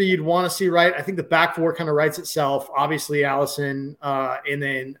the mid three you'd want to see, right? I think the back four kind of writes itself. Obviously, Alisson, and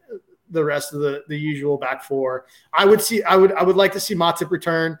then the rest of the usual back four. I would like to see Matip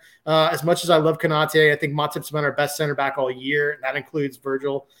return. As much as I love Konate, I think Matip's been our best center back all year. That includes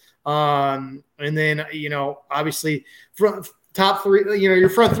Virgil. And then, obviously, top three, your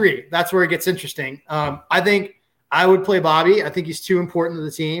front three. That's where it gets interesting. I think I would play Bobby. I think he's too important to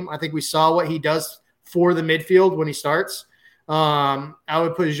the team. I think we saw what he does for the midfield when he starts. I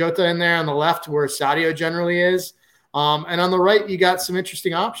would put Jota in there on the left where Sadio generally is. And on the right, you got some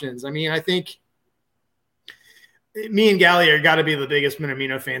interesting options. I mean, I think me and Gally are got to be the biggest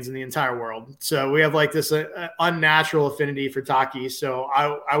Minamino fans in the entire world. So we have like this unnatural affinity for Taki. So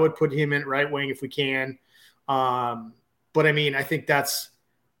I would put him in right wing if we can. But I mean, I think that's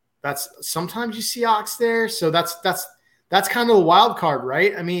sometimes you see Ox there. So that's kind of a wild card,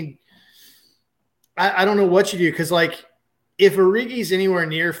 right? I mean, I don't know what you do because, like, if Origi's anywhere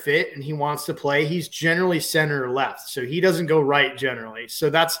near fit and he wants to play, he's generally center or left. So he doesn't go right generally.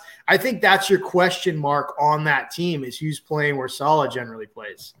 So I think that's your question mark on that team is who's playing where Salah generally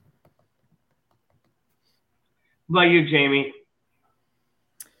plays. What about you, Jamie?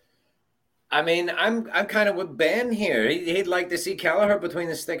 I mean, I'm kind of with Ben here. He'd like to see Kelleher between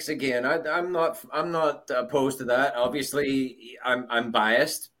the sticks again. I'm not opposed to that. Obviously, I'm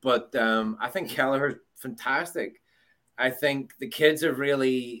biased, but I think Kelleher's fantastic. I think the kids have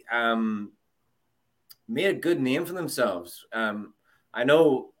really made a good name for themselves. I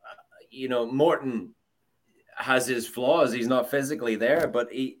know, Morton has his flaws. He's not physically there,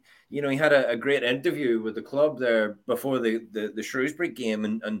 but he had a great interview with the club there before the Shrewsbury game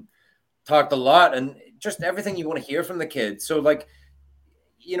and talked a lot and just everything you want to hear from the kid. So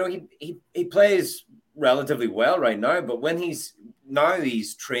he plays relatively well right now, but when he's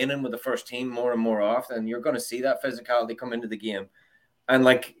training with the first team more and more often, you're going to see that physicality come into the game. And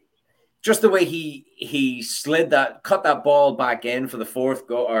just the way he cut that ball back in for the fourth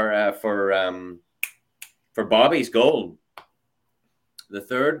goal or for Bobby's goal, the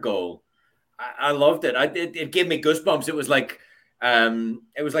third goal. I loved it. It gave me goosebumps. It was like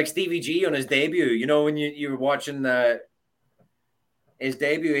Stevie G on his debut. When you were watching his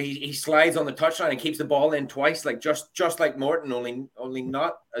debut, he slides on the touchline and keeps the ball in twice, like just like Morton, only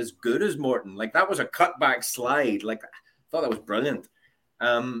not as good as Morton. Like that was a cutback slide. Like I thought that was brilliant.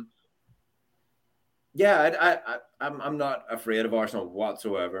 I'm not afraid of Arsenal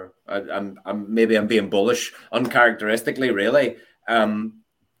whatsoever. Maybe I'm being bullish uncharacteristically, really.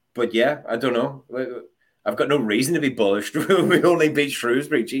 But yeah, I don't know. I've got no reason to be bullish. We only beat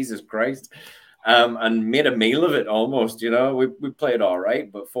Shrewsbury, Jesus Christ, and made a meal of it almost. We played all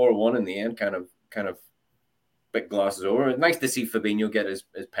right, but 4-1 in the end, kind of bit glosses over. It's nice to see Fabinho get his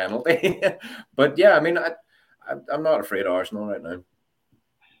penalty, but yeah, I mean, I'm not afraid of Arsenal right now.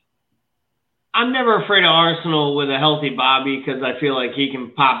 I'm never afraid of Arsenal with a healthy Bobby because I feel like he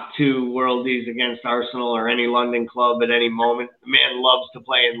can pop 2 worldies against Arsenal or any London club at any moment. The man loves to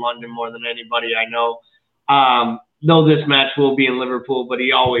play in London more than anybody I know. Though this match will be in Liverpool, but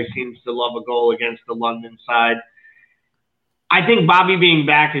he always seems to love a goal against the London side. I think Bobby being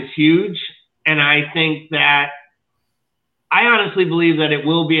back is huge, and I honestly believe that it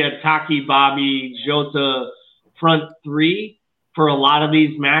will be a Taki, Bobby, Jota front 3 for a lot of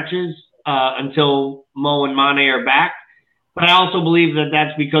these matches. Until Mo and Mane are back. But I also believe that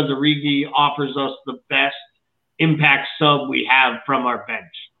that's because Origi offers us the best impact sub we have from our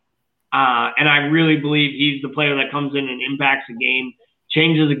bench. And I really believe he's the player that comes in and impacts the game,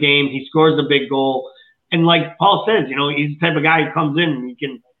 changes the game. He scores a big goal. And like Paul says, he's the type of guy who comes in and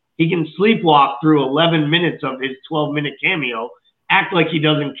he can sleepwalk through 11 minutes of his 12-minute cameo, act like he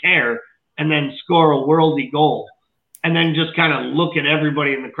doesn't care, and then score a worldy goal. And then just kind of look at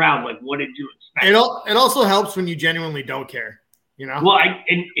everybody in the crowd like, what did you expect? It also helps when you genuinely don't care, Well,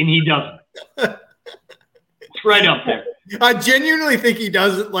 and he doesn't. It's right up there. I genuinely think he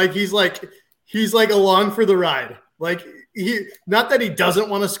doesn't. Like he's like along for the ride. Like not that he doesn't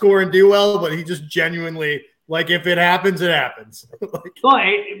want to score and do well, but he just genuinely like if it happens, it happens. Well,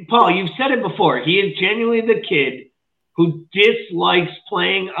 Paul, you've said it before. He is genuinely the kid who dislikes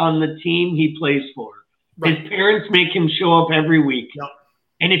playing on the team he plays for. Right. His parents make him show up every week. Yep.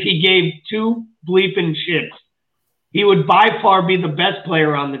 And if he gave 2 bleeping shits, he would by far be the best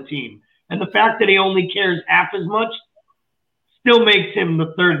player on the team. And the fact that he only cares half as much still makes him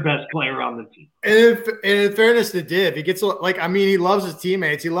the 3rd best player on the team. And in fairness to Div, he gets he loves his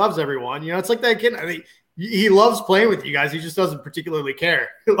teammates. He loves everyone. It's like that kid. I mean, he loves playing with you guys. He just doesn't particularly care.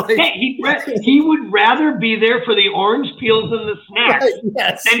 He would rather be there for the orange peels and the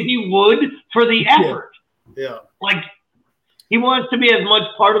snacks than he would for the effort. Yeah. Like, he wants to be as much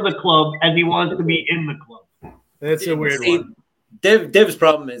part of the club as he wants to be in the club. That's a weird one. Div's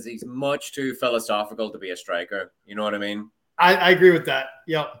problem is he's much too philosophical to be a striker. You know what I mean? I agree with that.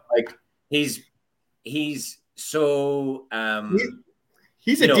 Yeah. Like, he's so...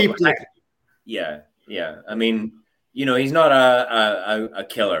 he's a deep player. Yeah. I mean, he's not a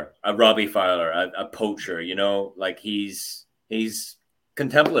killer, a Robbie Fowler, a poacher, Like, he's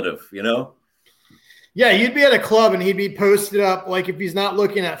contemplative, Yeah, he'd be at a club and he'd be posted up. Like if he's not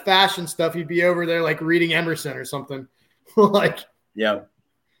looking at fashion stuff, he'd be over there like reading Emerson or something. Yeah,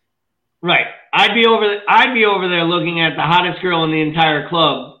 right. I'd be over there looking at the hottest girl in the entire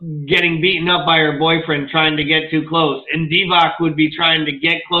club getting beaten up by her boyfriend trying to get too close, and Divock would be trying to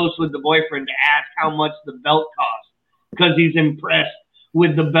get close with the boyfriend to ask how much the belt costs because he's impressed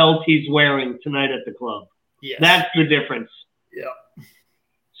with the belt he's wearing tonight at the club. Yes. That's the difference. Yeah.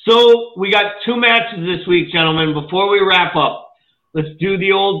 So we got 2 matches this week, gentlemen. Before we wrap up, let's do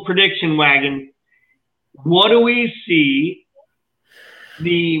the old prediction wagon. What do we see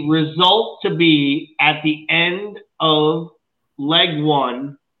the result to be at the end of leg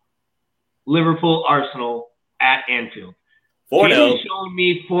 1, Liverpool-Arsenal at Anfield? 4-0. He's showing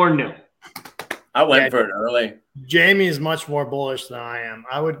me 4-0. I went for it early. Jamie is much more bullish than I am.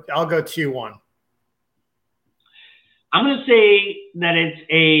 I'll go 2-1. I'm going to say that it's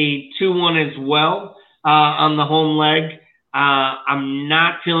a 2-1 as well on the home leg. I'm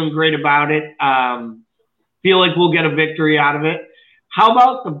not feeling great about it. Feel like we'll get a victory out of it. How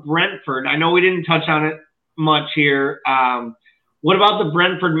about the Brentford? I know we didn't touch on it much here. What about the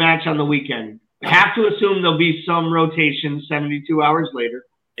Brentford match on the weekend? Have to assume there'll be some rotation 72 hours later.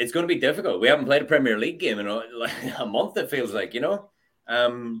 It's going to be difficult. We haven't played a Premier League game in a month, it feels like,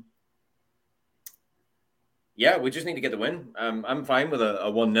 Yeah, we just need to get the win. I'm fine with a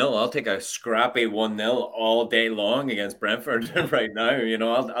 1-0. I'll take a scrappy 1-0 all day long against Brentford right now.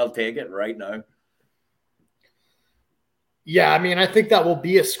 I'll take it right now. Yeah, I mean, I think that will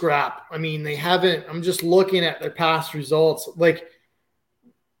be a scrap. I mean, I'm just looking at their past results. Like,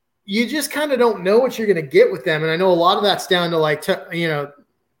 you just kind of don't know what you're going to get with them. And I know a lot of that's down to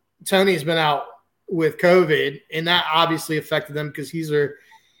Tony's been out with COVID, and that obviously affected them because he's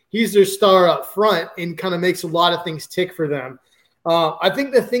their star up front and kind of makes a lot of things tick for them. I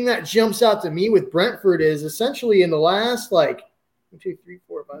think the thing that jumps out to me with Brentford is essentially in the last 1, 2, 3,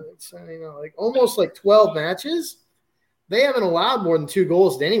 4, 5, 6, 7, 8, 9, like almost like 12 matches. They haven't allowed more than 2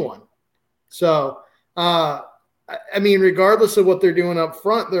 goals to anyone. So, I mean, regardless of what they're doing up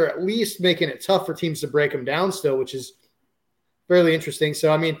front, they're at least making it tough for teams to break them down still, which is fairly interesting.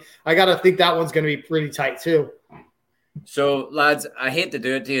 So, I mean, I got to think that one's going to be pretty tight too. So, lads, I hate to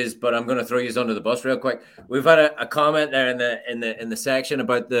do it to you, but I'm going to throw you under the bus real quick. We've had a comment there in the section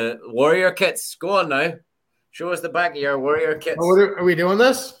about the Warrior kits. Go on now. Show us the back of your Warrior kits. Oh, are we doing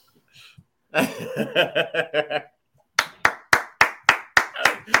this?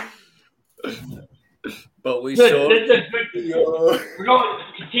 But we saw. We're going to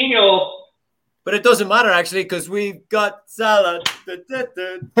continue. But it doesn't matter, actually, because we've got salad.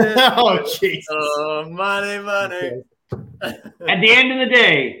 Oh, jeez. Oh, money. Okay. At the end of the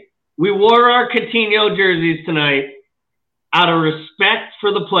day, we wore our Coutinho jerseys tonight out of respect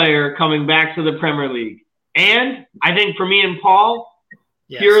for the player coming back to the Premier League. And I think for me and Paul,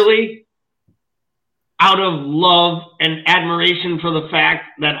 purely out of love and admiration for the fact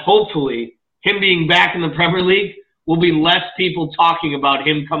that hopefully him being back in the Premier League will be less people talking about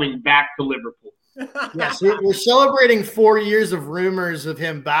him coming back to Liverpool. Yes, we're celebrating 4 years of rumors of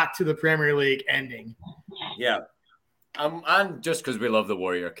him back to the Premier League ending. Yeah. And just because we love the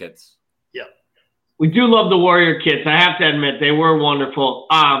Warrior kits. Yeah. We do love the Warrior kits. I have to admit, they were wonderful.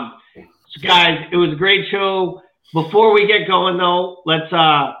 So guys, it was a great show. Before we get going, though, let's,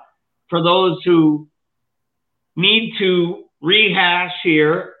 for those who need to rehash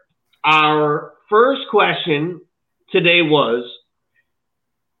here, our first question today was,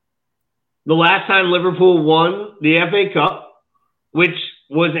 the last time Liverpool won the FA Cup, which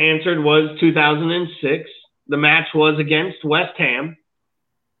was answered, was 2006. The match was against West Ham.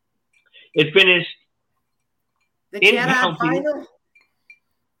 It finished in penalties,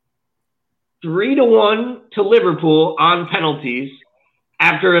 3-1 to Liverpool on penalties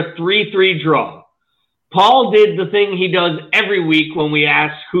after a 3-3 draw. Paul did the thing he does every week when we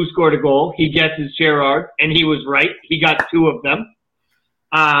ask who scored a goal. He guesses Gerrard, and he was right. He got 2 of them.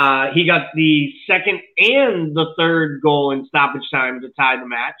 He got the second and the third goal in stoppage time to tie the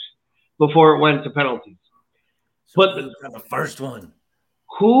match before it went to penalties. But the first one.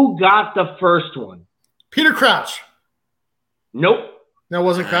 Who got the first one? Peter Crouch. Nope. No, it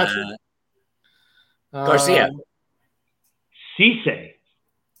wasn't Crouch. Garcia. Cisse.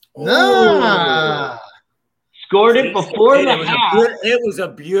 No. Scored it before the half. It was a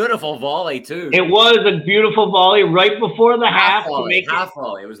beautiful volley, too. It was a beautiful volley right before the half. Half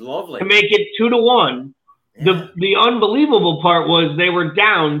volley. It was lovely. To make it 2-1. Yeah. The unbelievable part was they were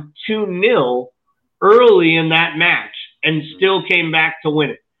down 2-0 early in that match and still came back to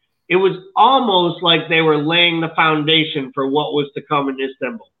win it. It was almost like they were laying the foundation for what was to come in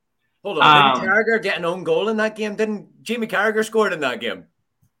Istanbul. Hold on. Didn't Carragher get an own goal in that game? Didn't Jamie Carragher scored in that game?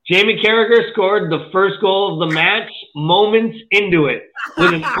 Jamie Carragher scored the first goal of the match moments into it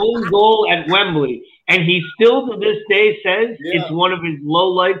with an own goal at Wembley. And he still to this day says it's one of his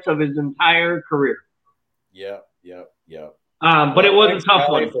lowlights of his entire career. Yeah. But it was a tough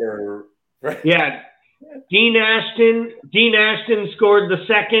one. Yeah. Dean Ashton scored the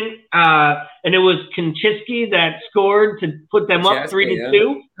second, and it was Konchesky that scored to put them up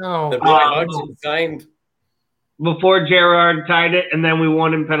 3-2. Oh, the Brian signed before Gerrard tied it, and then we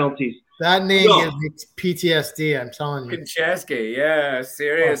won in penalties. That name gives me PTSD. I'm telling you. Konchesky, yeah,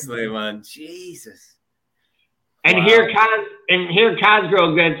 seriously, man, Jesus. And here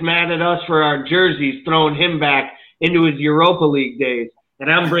Cosgrove gets mad at us for our jerseys, throwing him back into his Europa League days,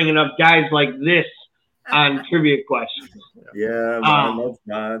 and I'm bringing up guys like this on trivia questions. Yeah, man, that's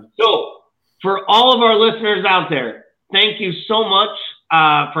bad. So, for all of our listeners out there, thank you so much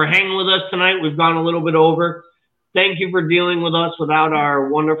for hanging with us tonight. We've gone a little bit over. Thank you for dealing with us without our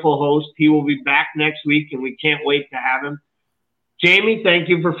wonderful host. He will be back next week, and we can't wait to have him. Jamie, thank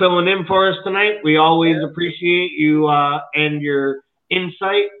you for filling in for us tonight. We always appreciate you and your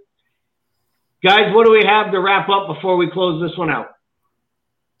insight. Guys, what do we have to wrap up before we close this one out?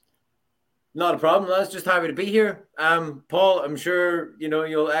 Not a problem. I was just happy to be here. Paul, I'm sure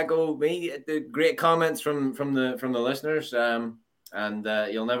you'll echo me. The great comments from the listeners. And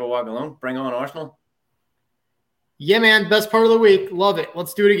you'll never walk alone. Bring on Arsenal. Yeah, man. Best part of the week. Love it.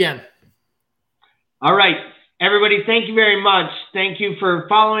 Let's do it again. All right. Everybody, thank you very much. Thank you for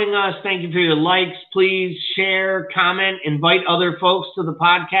following us. Thank you for your likes. Please share, comment, invite other folks to the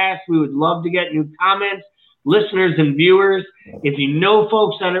podcast. We would love to get new comments, listeners, and viewers. If you know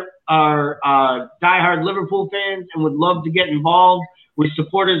folks that are diehard Liverpool fans and would love to get involved with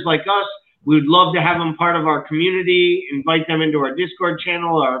supporters like us, we would love to have them part of our community, invite them into our Discord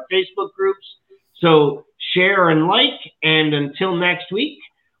channel, our Facebook groups. So share, and like. And until next week,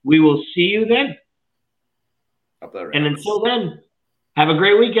 we will see you then. And until then, have a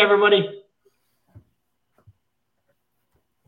great week, everybody.